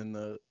backs in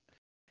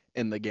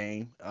the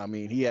game. I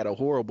mean, he had a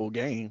horrible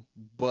game,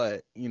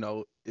 but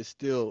it's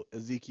still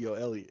Ezekiel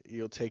Elliott.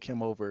 You'll take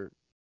him over.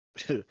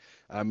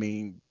 I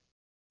mean,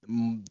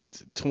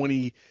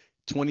 20,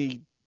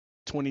 20,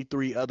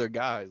 23 other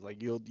guys.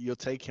 Like you'll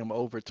take him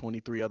over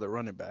 23 other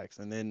running backs.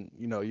 And then,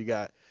 you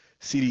got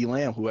CeeDee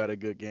Lamb who had a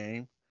good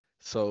game.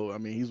 So I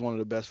mean, he's one of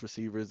the best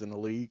receivers in the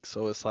league.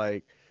 So it's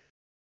like,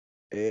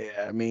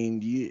 I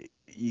mean,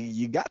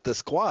 you got the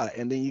squad,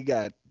 and then you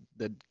got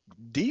the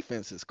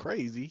defense is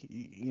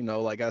crazy.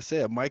 Like I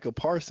said, Micah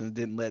Parsons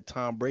didn't let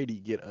Tom Brady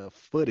get a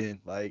foot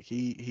in. Like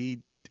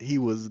he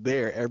was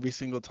there every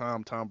single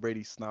time Tom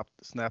Brady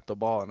snapped the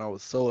ball, and I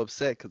was so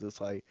upset because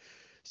it's like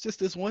it's just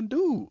this one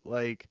dude.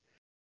 Like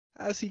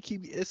as he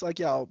keep, it's like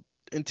y'all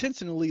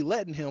intentionally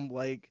letting him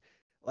like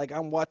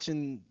I'm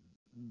watching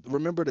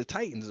Remember the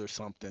Titans or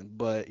something.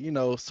 But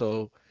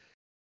so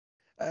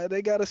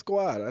they got a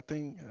squad. I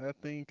think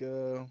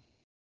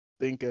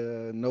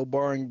no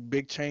barring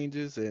big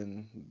changes,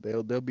 and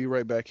they'll be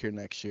right back here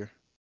next year.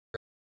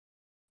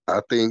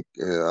 I think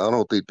I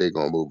don't think they're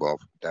gonna move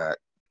off of that.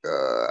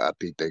 I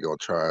think they're gonna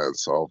try and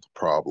solve the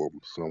problem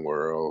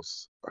somewhere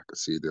else. I could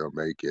see them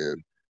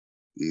making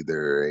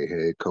either a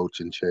head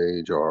coaching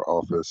change or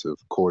offensive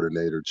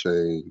coordinator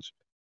change,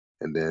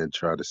 and then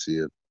try to see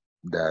if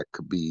that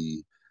could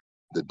be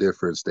the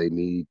difference they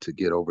need to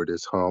get over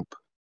this hump.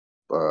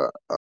 But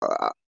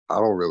I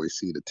don't really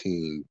see the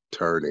team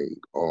turning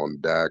on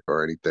Dak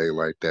or anything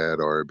like that,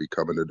 or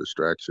becoming a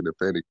distraction.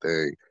 If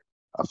anything,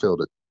 I feel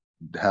that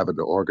having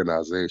the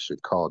organization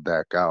call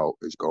Dak out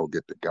is gonna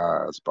get the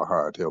guys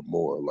behind him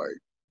more. Like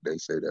they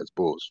say that's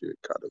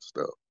bullshit kind of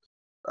stuff.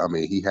 I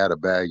mean, he had a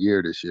bad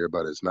year this year,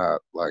 but it's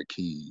not like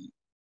he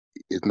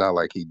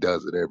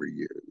does it every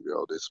year.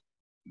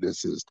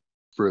 This is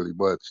pretty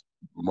much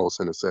most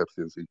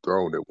interceptions he's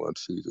thrown in one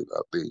season,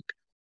 I think.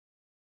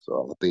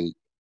 So I think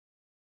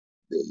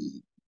they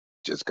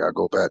just gotta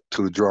go back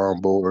to the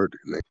drawing board.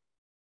 And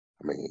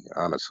I mean,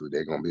 honestly,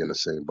 they're gonna be in the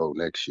same boat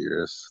next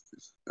year.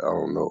 I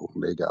don't know.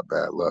 They got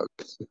bad luck,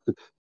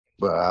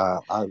 but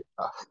I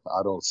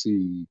don't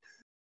see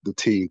the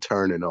team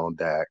turning on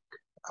Dak.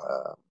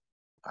 Uh,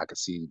 I can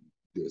see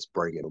this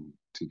bringing them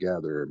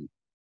together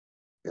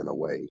in a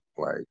way,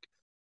 like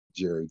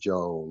Jerry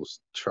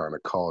Jones trying to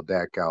call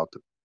Dak out to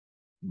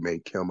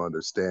make him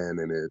understand,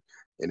 and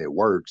it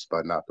works,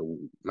 but not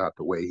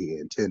the way he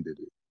intended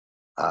it.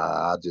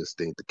 I just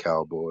think the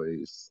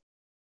Cowboys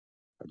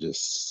are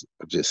just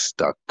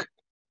stuck,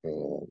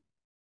 and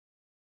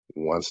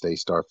once they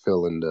start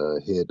feeling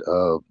the hit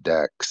of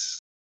Dak's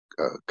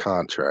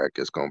contract,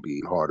 it's gonna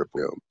be harder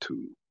for them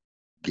to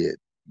get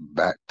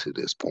back to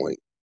this point.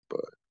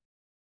 But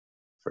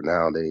for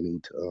now, they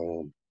need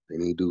to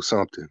do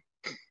something,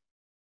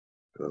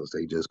 because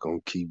they just gonna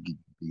keep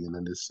being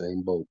in the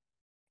same boat.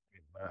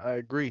 I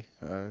agree.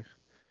 I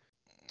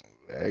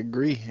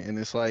agree, and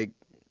it's like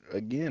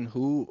again,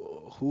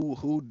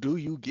 who do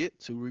you get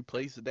to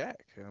replace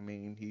Dak? I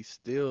mean, he's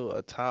still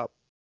a top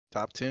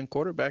 10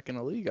 quarterback in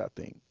the league, I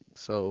think.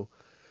 So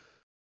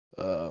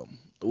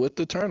with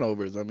the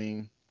turnovers, I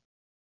mean,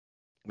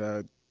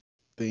 I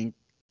think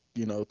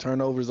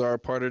turnovers are a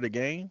part of the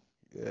game.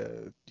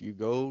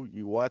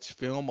 You watch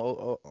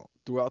film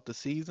throughout the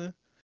season.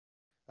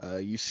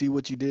 You see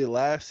what you did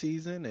last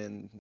season,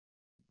 and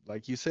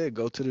like you said,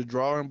 go to the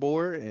drawing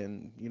board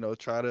and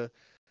try to.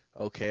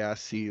 Okay, I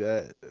see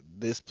that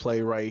this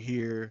play right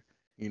here.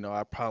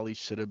 I probably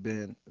should have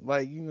been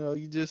like,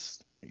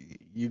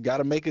 you got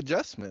to make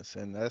adjustments,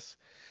 and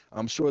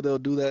I'm sure they'll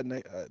do that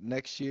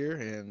next year,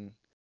 and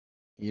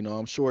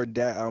I'm sure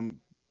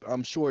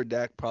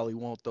Dak probably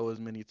won't throw as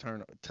many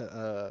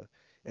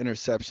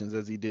interceptions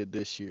as he did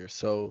this year.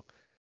 So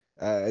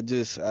I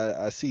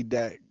see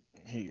Dak.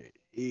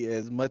 He,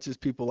 as much as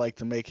people like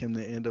to make him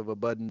the end of a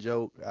button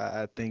joke,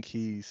 I think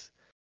he's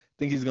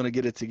gonna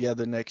get it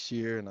together next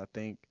year, and I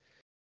think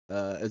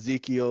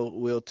Ezekiel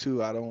will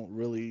too. I don't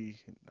really.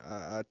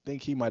 I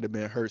think he might have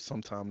been hurt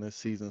sometime this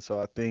season, so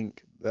I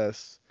think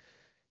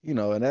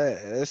and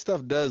that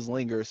stuff does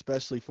linger,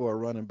 especially for a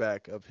running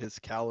back of his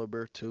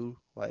caliber too.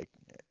 Like,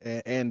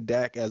 and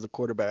Dak as a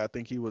quarterback, I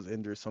think he was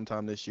injured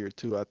sometime this year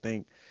too. I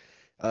think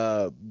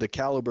the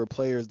caliber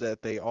players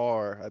that they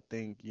are, I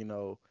think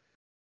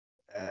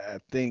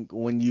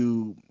when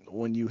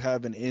you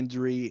have an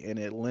injury and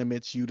it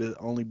limits you to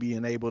only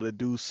being able to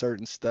do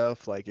certain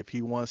stuff, like if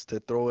he wants to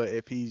throw it,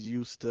 if he's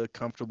used to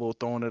comfortable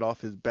throwing it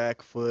off his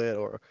back foot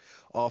or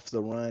off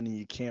the run, and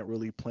you can't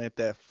really plant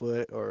that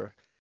foot or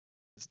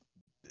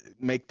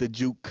make the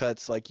juke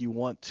cuts like you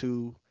want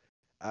to,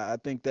 I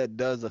think that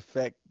does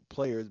affect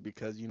players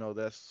because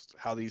that's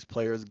how these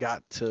players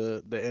got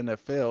to the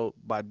NFL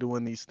by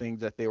doing these things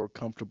that they were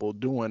comfortable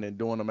doing and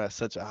doing them at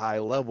such a high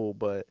level.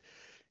 But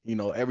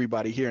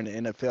everybody here in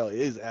the NFL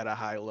is at a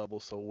high level.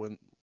 So when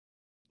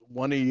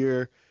one of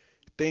your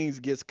things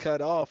gets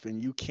cut off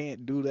and you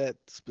can't do that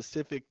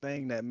specific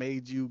thing that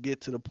made you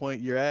get to the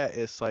point you're at,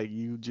 it's like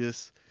you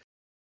just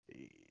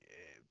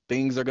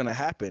things are gonna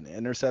happen.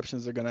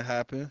 Interceptions are gonna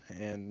happen,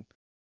 and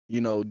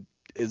you know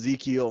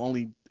Ezekiel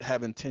only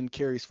having 10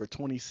 carries for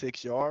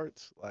 26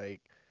 yards,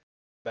 like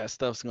that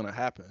stuff's gonna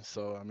happen.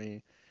 So I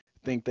mean,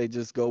 I think they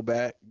just go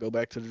back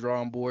to the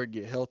drawing board,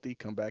 get healthy,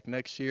 come back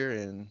next year,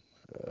 and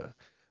uh,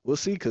 we'll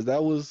see. Because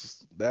that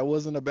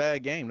wasn't a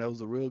bad game. That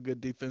was a real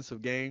good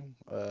defensive game.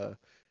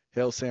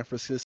 Held San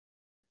Francisco.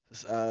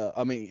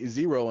 I mean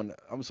zero and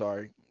I'm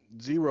sorry,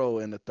 zero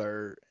in the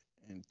third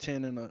and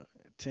 10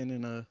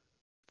 in a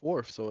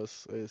fourth. So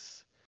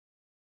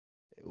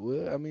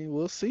I mean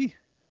we'll see.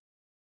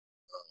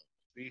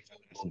 See how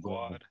the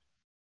squad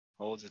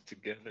holds it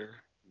together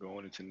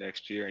going into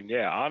next year. And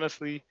yeah,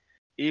 honestly,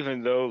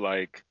 even though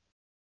like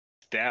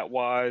stat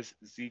wise,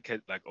 Zeke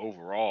had like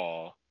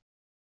overall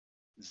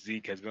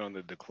Zeke has been on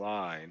the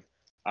decline.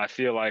 I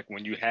feel like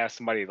when you have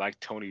somebody like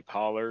Tony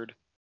Pollard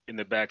in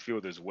the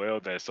backfield as well,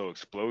 that's so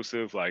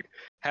explosive, like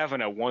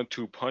having a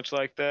 1-2 punch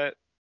like that,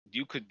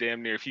 you could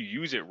damn near, if you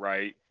use it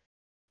right,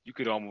 you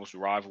could almost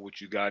rival what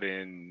you got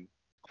in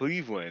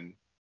Cleveland.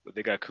 But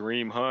they got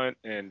Kareem Hunt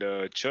and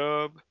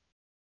Chubb.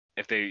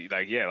 If they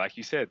like, yeah, like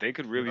you said, they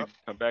could really Yep.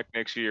 come back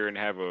next year and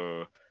have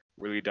a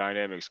really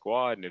dynamic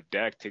squad. And if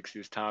Dak takes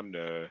his time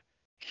to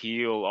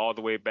heal all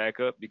the way back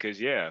up,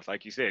 because yeah,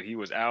 like you said, he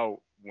was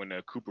out when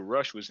Cooper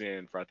Rush was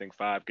in for I think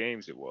 5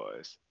 games it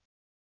was.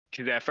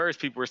 Because at first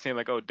people were saying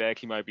like, oh, Dak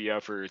he might be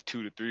out for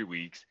 2 to 3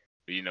 weeks,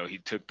 but he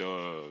took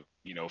the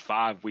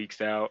 5 weeks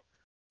out.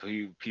 So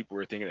people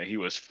were thinking that he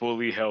was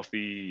fully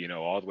healthy,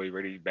 all the way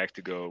ready back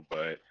to go.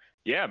 But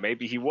yeah,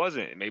 maybe he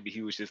wasn't. Maybe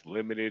he was just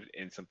limited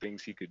in some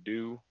things he could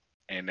do,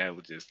 and that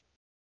was just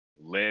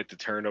led to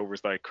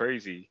turnovers like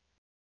crazy.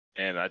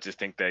 And I just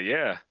think that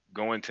yeah,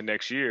 going to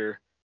next year,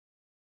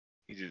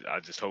 I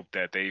just hope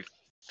that they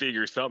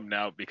figure something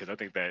out because I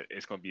think that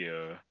it's going to be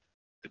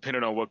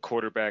depending on what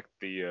quarterback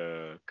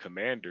the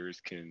Commanders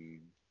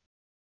can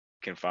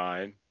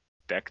find,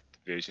 that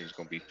division is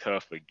going to be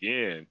tough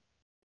again.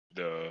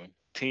 The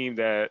team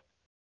that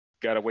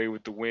got away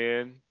with the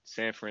win,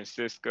 San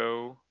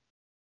Francisco,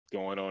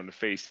 going on to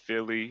face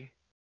Philly.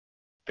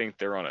 I think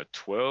they're on a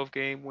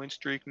 12-game win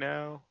streak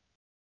now.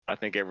 I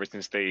think ever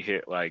since they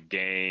hit like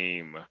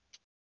game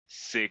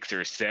 6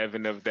 or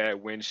 7 of that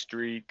win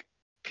streak,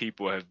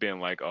 people have been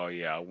like, "Oh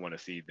yeah, I want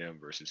to see them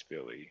versus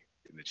Philly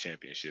in the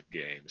championship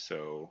game."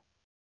 So,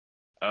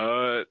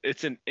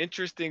 it's an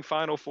interesting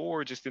Final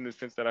Four, just in the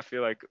sense that I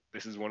feel like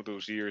this is one of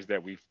those years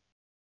that we've,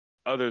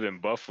 other than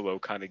Buffalo,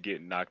 kind of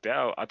getting knocked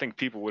out. I think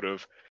people would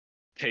have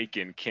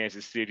taken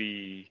Kansas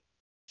City,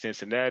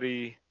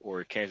 Cincinnati,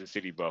 or Kansas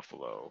City,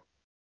 Buffalo.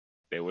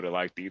 They would have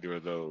liked either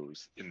of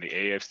those in the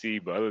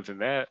AFC. But other than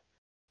that,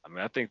 I mean,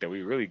 I think that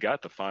we really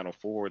got the Final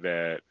Four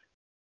that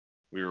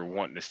we were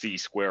wanting to see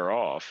square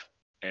off,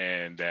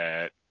 and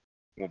that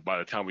well, by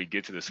the time we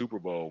get to the Super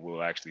Bowl,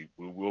 we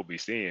will be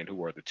seeing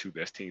who are the two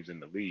best teams in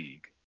the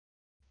league,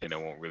 and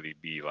it won't really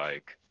be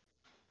like,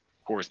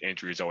 of course,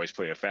 injuries always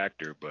play a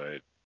factor,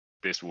 but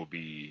this will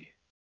be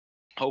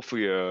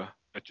hopefully a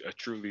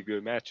truly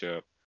good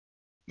matchup.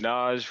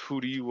 Naj,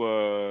 who do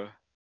you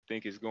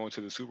think is going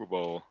to the Super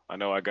Bowl? I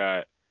know I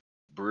got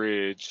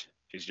Bridge.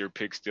 Is your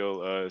pick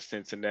still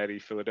Cincinnati,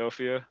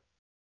 Philadelphia?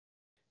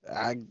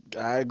 I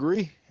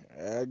agree.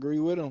 I agree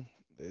with him.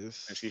 I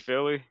see It's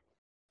Philly.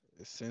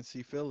 it's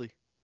Cincy Philly.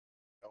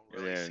 Don't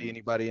And really see then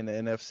anybody in the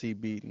NFC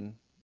beating.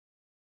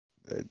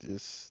 I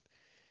just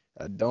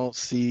I don't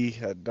see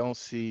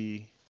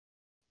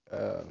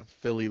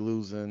Philly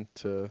losing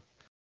to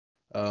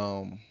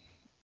um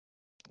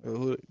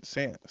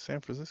San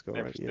Francisco,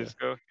 San right? Yeah.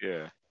 Francisco.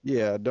 Yeah.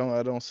 Yeah, I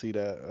don't see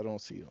that. I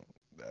don't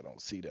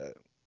see that.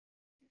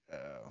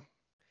 Uh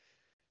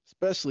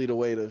especially the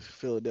way the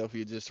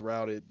Philadelphia just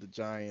routed the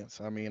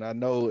Giants. I mean, I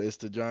know it's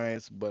the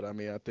Giants, but I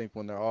mean, I think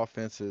when their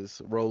offense is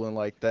rolling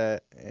like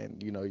that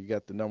and you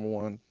got the number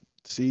 1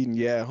 seed and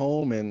you at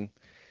home, and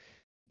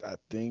I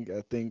think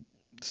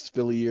it's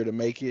Philly year to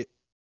make it.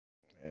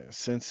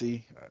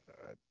 Cincy,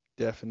 I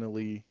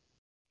definitely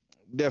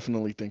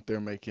definitely think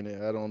they're making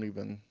it. I don't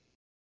even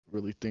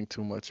really think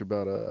too much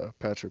about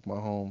Patrick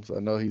Mahomes. I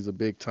know he's a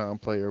big time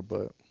player,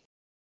 but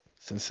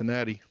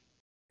Cincinnati.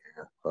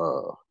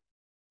 Uh,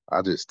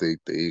 I just think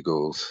the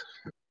Eagles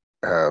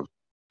have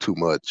too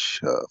much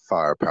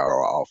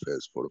firepower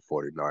offense for the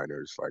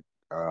 49ers. Like,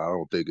 I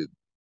don't think it'd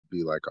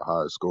be like a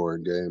high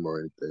scoring game or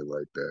anything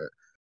like that.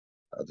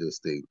 I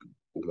just think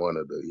one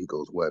of the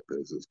Eagles'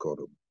 weapons is going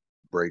to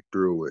break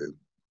through and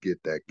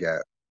get that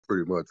gap.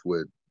 Pretty much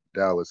what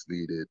Dallas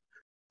needed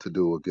to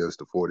do against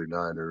the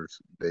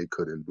 49ers, they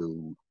couldn't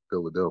do.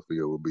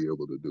 Philadelphia will be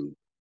able to do.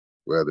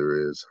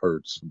 Whether it's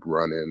Hurts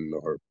running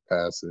or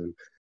passing,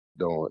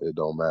 it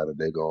don't matter.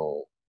 They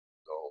gonna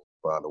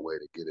find a way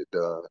to get it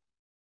done.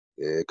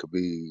 It could be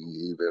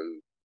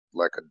even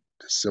like a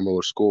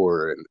similar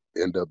score and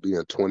end up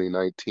being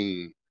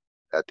 2019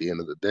 at the end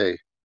of the day.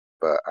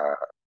 But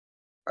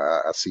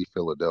I see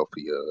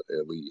Philadelphia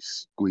at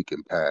least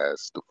squeaking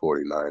past the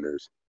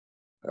 49ers.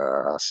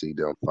 I see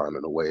them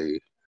finding a way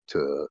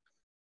to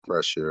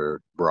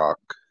pressure Brock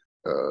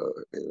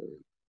and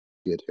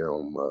get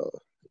him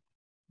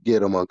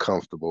get him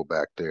uncomfortable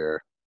back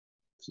there,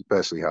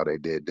 especially how they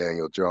did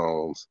Daniel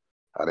Jones.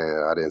 I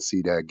didn't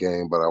see that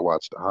game, but I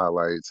watched the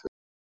highlights.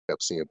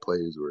 Kept seeing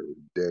plays where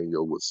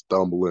Daniel was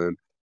stumbling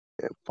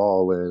and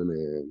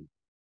falling,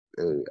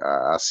 and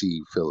I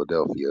see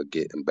Philadelphia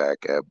getting back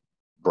at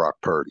Brock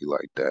Purdy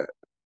like that.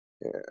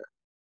 Yeah,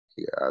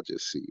 yeah.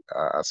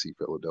 I see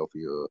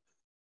Philadelphia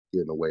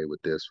getting away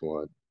with this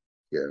one.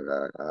 Yeah,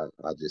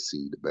 I just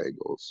see the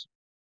Bengals.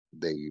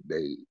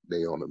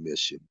 They on a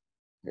mission,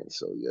 and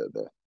so yeah,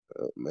 the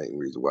main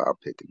reason why I'm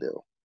picking them.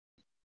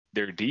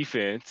 Their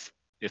defense,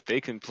 if they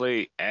can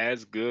play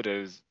as good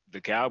as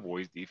the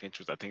Cowboys defense,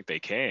 which I think they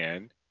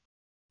can,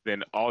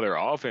 then all their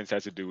offense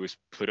has to do is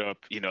put up,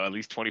 at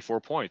least 24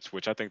 points,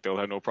 which I think they'll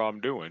have no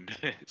problem doing.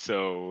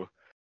 so,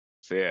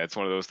 so yeah, it's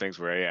one of those things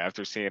where yeah,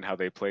 after seeing how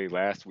they played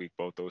last week,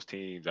 both those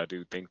teams, I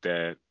do think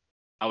that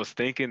I was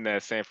thinking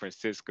that San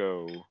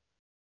Francisco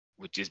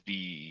would just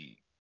be,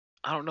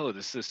 I don't know,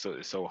 this is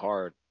it's so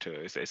hard to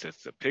it's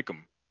a pick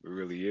 'em, it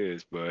really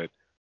is, but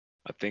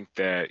I think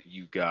that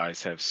you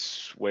guys have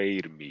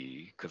swayed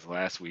me because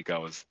last week I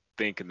was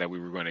thinking that we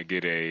were going to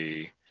get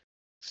a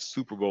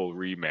Super Bowl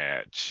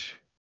rematch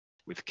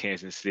with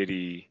Kansas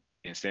City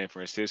and San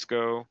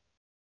Francisco.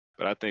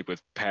 But I think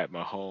with Pat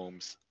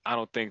Mahomes, I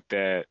don't think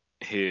that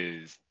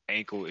his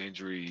ankle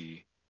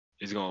injury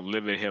is going to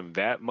limit him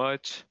that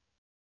much.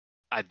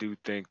 I do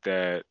think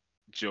that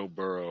Joe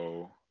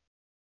Burrow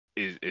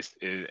is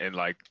and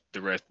like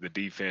the rest of the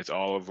defense,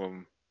 all of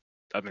them,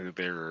 I think that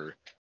they're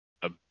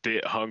a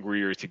bit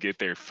hungrier to get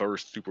their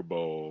first Super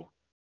Bowl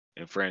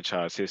in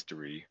franchise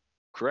history.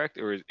 Correct?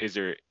 Or is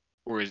there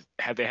or is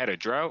have they had a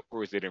drought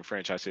or is it in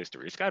franchise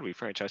history? It's got to be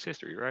franchise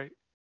history, right?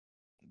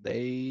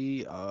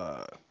 They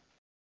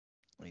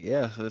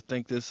yeah, I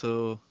think this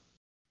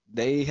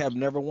they have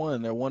never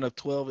won. They're one of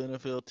 12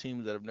 NFL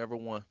teams that have never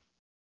won.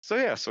 So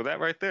yeah, so that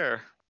right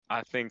there,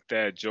 I think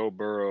that Joe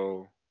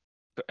Burrow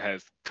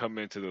has come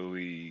into the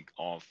league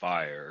on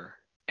fire,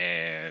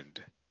 and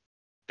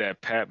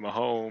that Pat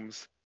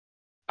Mahomes,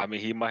 I mean,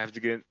 he might have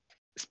to get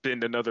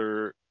spend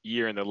another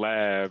year in the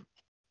lab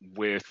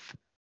with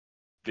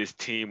this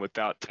team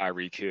without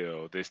Tyreek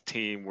Hill, this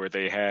team where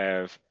they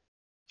have,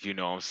 what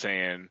I'm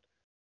saying,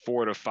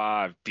 4 to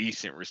 5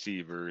 decent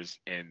receivers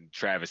and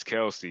Travis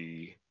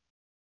Kelsey,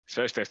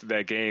 especially after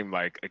that game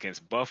like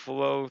against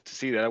Buffalo, to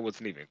see that it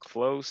wasn't even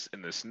close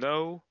in the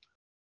snow,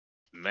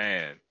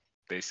 man,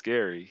 they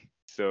scary.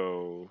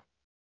 So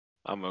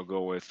I'm gonna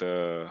go with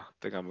I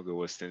think I'm gonna go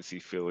with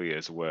Cincy Philly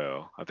as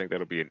well. I think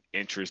that'll be an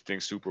interesting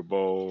Super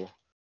Bowl.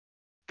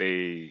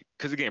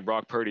 Because again,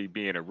 Brock Purdy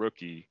being a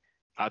rookie,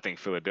 I think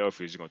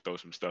Philadelphia is gonna throw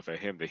some stuff at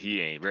him that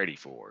he ain't ready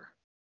for.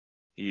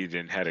 He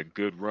then had a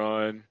good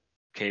run,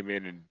 came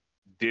in and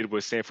did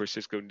what San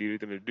Francisco needed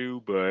them to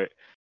do, but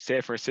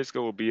San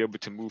Francisco will be able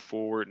to move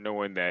forward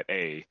knowing that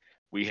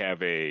we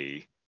have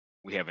a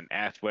we have an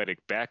athletic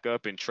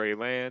backup in Trey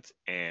Lance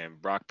and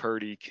Brock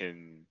Purdy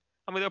can.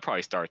 I mean, they'll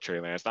probably start Trey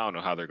Lance. I don't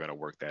know how they're going to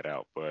work that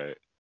out, but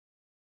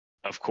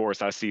of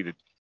course, I see that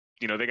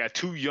they got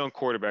two young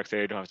quarterbacks that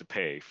they don't have to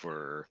pay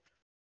for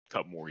a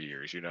couple more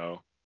years.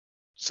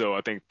 So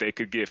I think they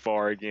could get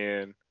far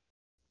again.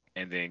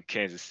 And then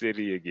Kansas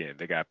City again,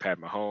 they got Pat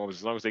Mahomes.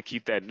 As long as they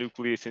keep that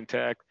nucleus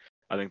intact,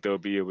 I think they'll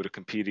be able to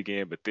compete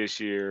again. But this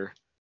year,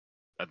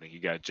 I think you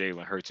got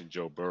Jalen Hurts and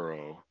Joe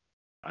Burrow.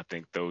 I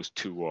think those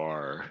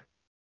two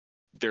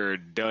they're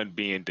done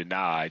being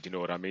denied. You know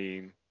what I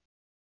mean?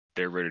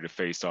 They're ready to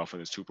face off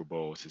in the Super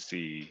Bowl to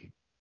see.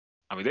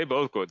 I mean, they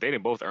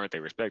didn't both earn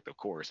their respect, of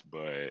course.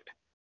 But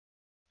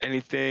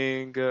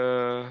anything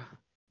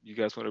you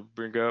guys want to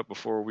bring up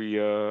before we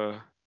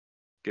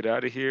get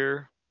out of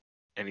here?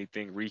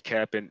 Anything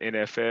recapping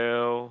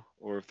NFL,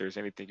 or if there's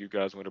anything you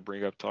guys want to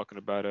bring up talking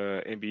about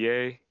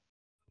NBA?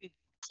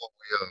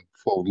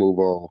 Before we move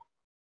on,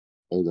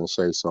 I was gonna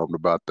say something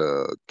about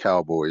the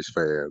Cowboys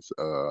fans.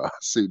 I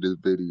see this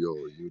video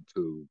on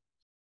YouTube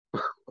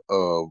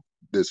of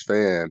this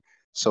fan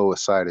so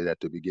excited at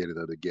the beginning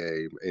of the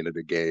game, end of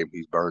the game,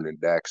 he's burning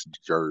Dak's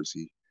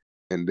jersey.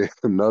 And then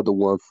another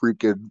one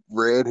freaking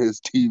ran his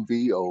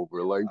TV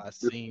over. I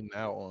seen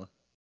that one.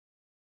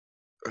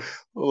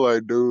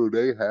 Like, dude,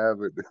 they have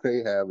it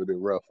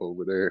rough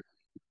over there.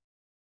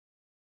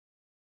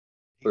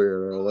 So,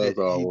 yeah, that's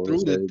all I He want to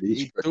threw the say. These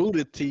he threw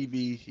the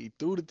TV. He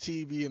threw the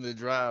TV in the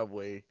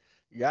driveway.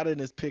 Got in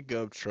his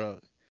pickup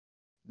truck.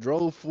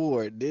 Drove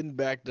forward. Then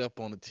backed up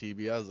on the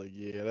TV. I was like,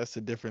 yeah, that's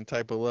a different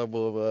type of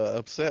level of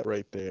upset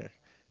right there.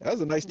 That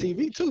was a nice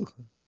TV too.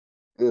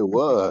 it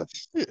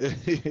was.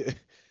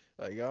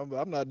 Like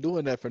I'm not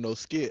doing that for no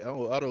skit.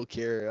 I don't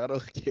care. I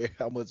don't care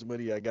how much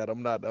money I got.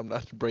 I'm not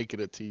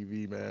breaking a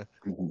TV, man.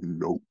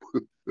 Nope.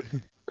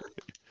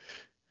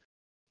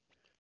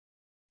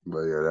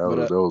 But yeah,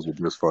 But those were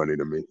just funny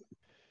to me.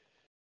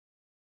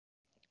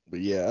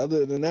 yeah,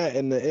 other than that,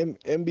 and the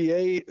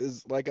NBA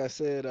is like I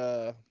said,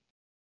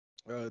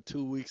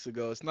 2 weeks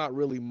ago. It's not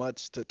really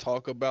much to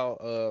talk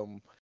about.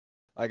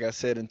 Like I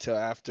said, until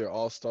after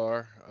All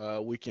Star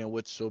weekend,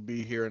 which will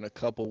be here in a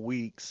couple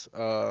weeks.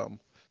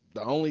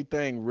 The only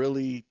thing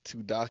really to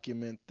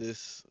document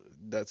this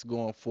that's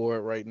going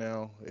forward right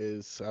now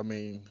is, I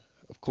mean,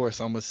 of course,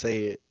 I'm gonna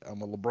say it.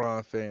 I'm a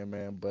LeBron fan,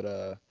 man,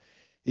 but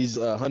he's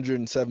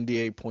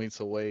 178 points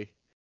away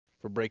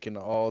for breaking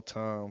the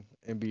all-time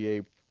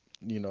NBA,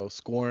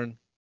 scoring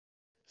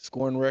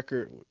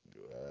record,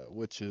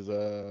 which is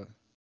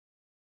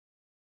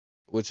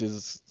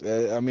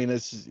I mean,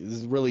 it's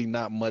really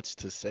not much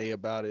to say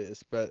about it.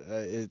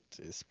 It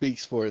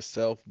speaks for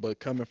itself. But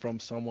coming from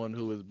someone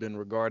who has been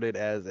regarded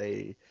as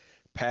a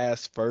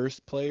pass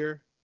first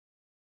player,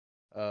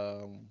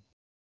 um,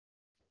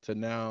 to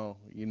now,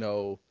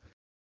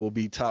 will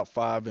be top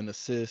five in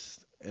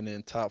assists, and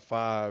then top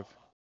five,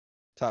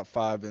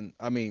 and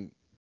I mean,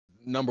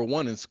 number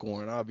one in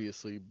scoring,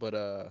 obviously. But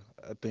I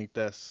think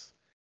that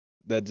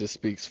just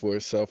speaks for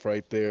itself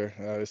right there.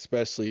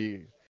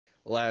 Especially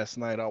last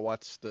night, I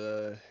watched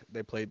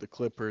they played the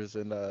Clippers,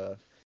 and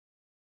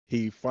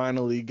he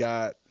finally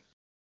got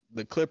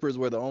the Clippers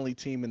were the only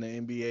team in the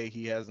NBA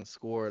he hasn't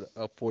scored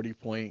a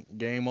 40-point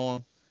game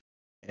on,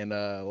 and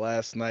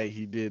last night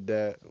he did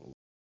that,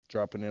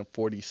 dropping in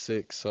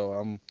 46.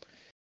 So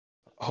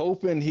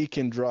hoping he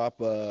can drop.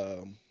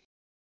 I'm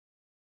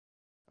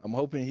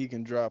hoping he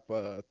can drop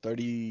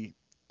 30,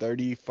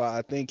 35.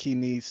 I think he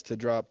needs to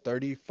drop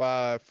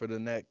 35 for the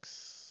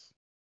next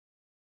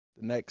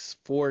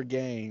 4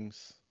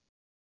 games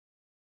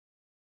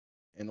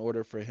in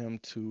order for him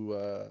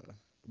to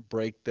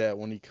break that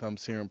when he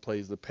comes here and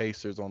plays the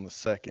Pacers on the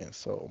second.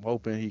 So I'm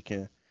hoping he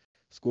can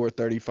score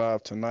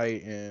 35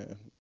 tonight and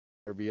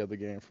every other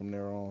game from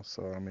there on.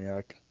 So I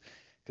mean,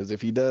 because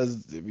if he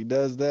does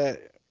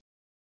that,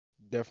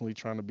 definitely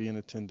trying to be in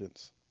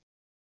attendance.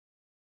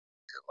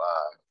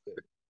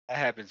 That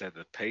happens at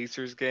the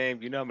Pacers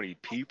game. You know how many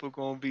people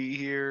gonna be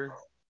here?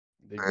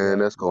 Man,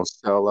 that's Exactly. gonna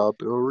sell out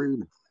the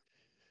arena.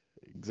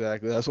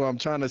 Exactly. That's what I'm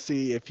trying to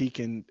see if he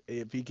can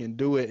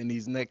do it in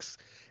these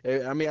next.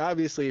 I mean,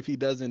 obviously, if he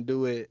doesn't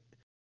do it,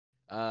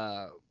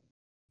 uh,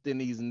 in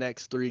these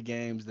next 3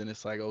 games, then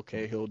it's like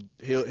okay, he'll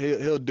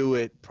do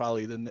it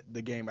probably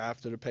the game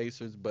after the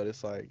Pacers. But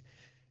it's like,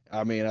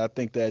 I mean, I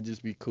think that'd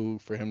just be cool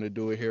for him to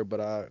do it here.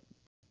 But I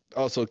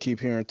also keep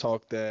hearing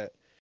talk that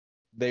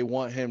they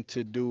want him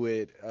to do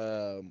it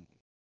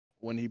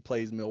when he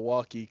plays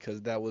Milwaukee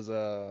because that was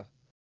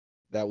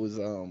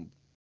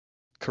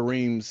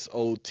Kareem's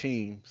old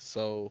team.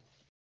 So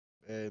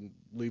and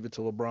leave it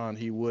to LeBron,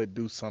 he would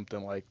do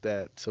something like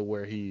that to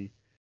where you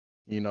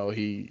know,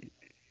 he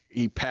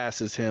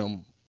passes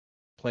him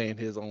playing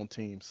his own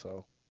team.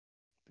 So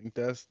I think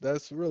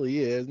that's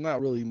really it. It's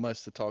not really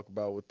much to talk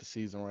about with the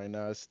season right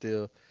now. It's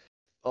still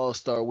All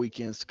Star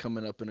weekends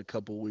coming up in a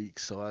couple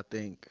weeks, so I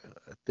think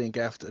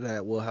after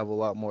that we'll have a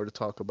lot more to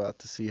talk about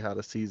to see how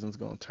the season's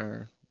gonna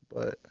turn.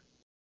 But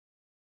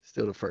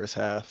still the first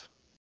half.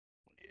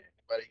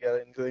 Anybody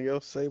got anything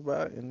else to say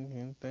about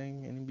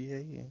anything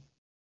NBA?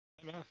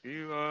 If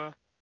you Yeah,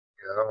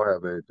 I don't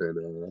have anything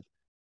to add.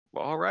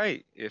 well, all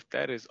right. If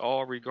that is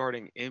all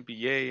regarding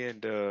NBA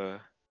and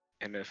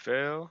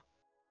NFL,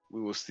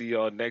 we will see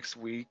y'all next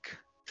week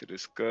to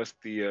discuss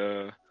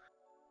the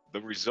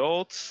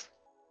results,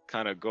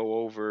 kind of go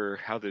over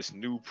how this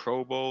new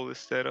Pro Bowl is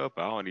set up.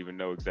 I don't even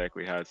know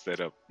exactly how it's set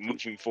up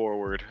moving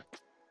forward.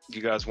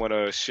 You guys want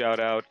to shout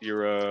out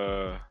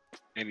your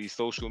any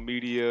social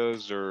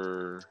medias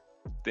or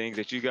things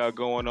that you got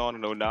going on? I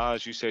know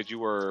Nas, you said you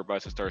were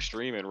about to start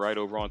streaming right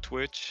over on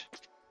Twitch.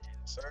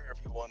 Sir,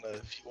 if you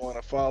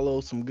wanna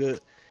follow some good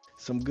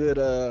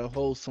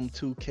wholesome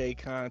 2K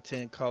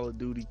content, Call of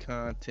Duty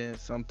content,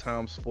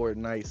 sometimes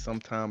Fortnite,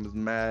 sometimes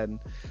Madden,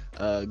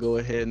 go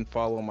ahead and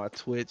follow my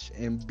Twitch,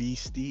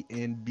 Nbeasty,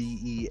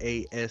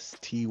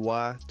 Nbeasty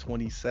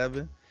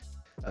 27.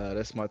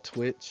 That's my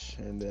Twitch,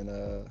 and then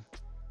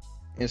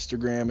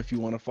Instagram, if you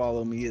want to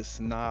follow me, it's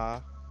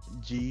nah_G1.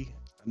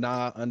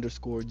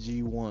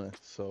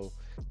 So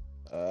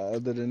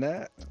other than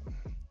that,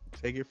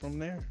 take it from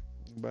there.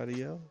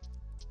 Anybody else?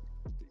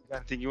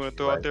 Anything you want to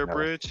throw out Right there, now.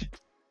 Bridge?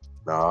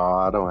 No,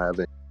 I don't have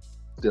it.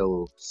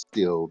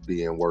 Still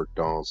being worked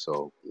on.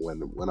 So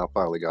when I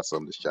finally got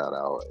something to shout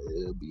out,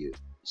 it'll be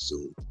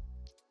soon.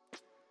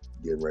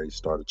 Getting ready to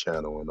start a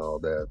channel and all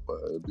that, but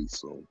it'll be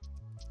soon.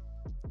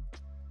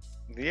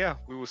 Yeah,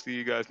 we will see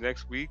you guys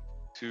next week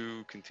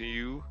to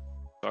continue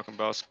talking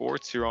about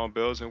sports here on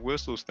Bells and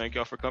Whistles. Thank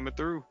y'all for coming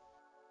through.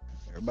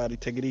 Everybody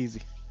take it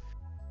easy.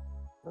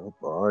 All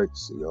right,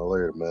 see y'all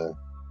later, man.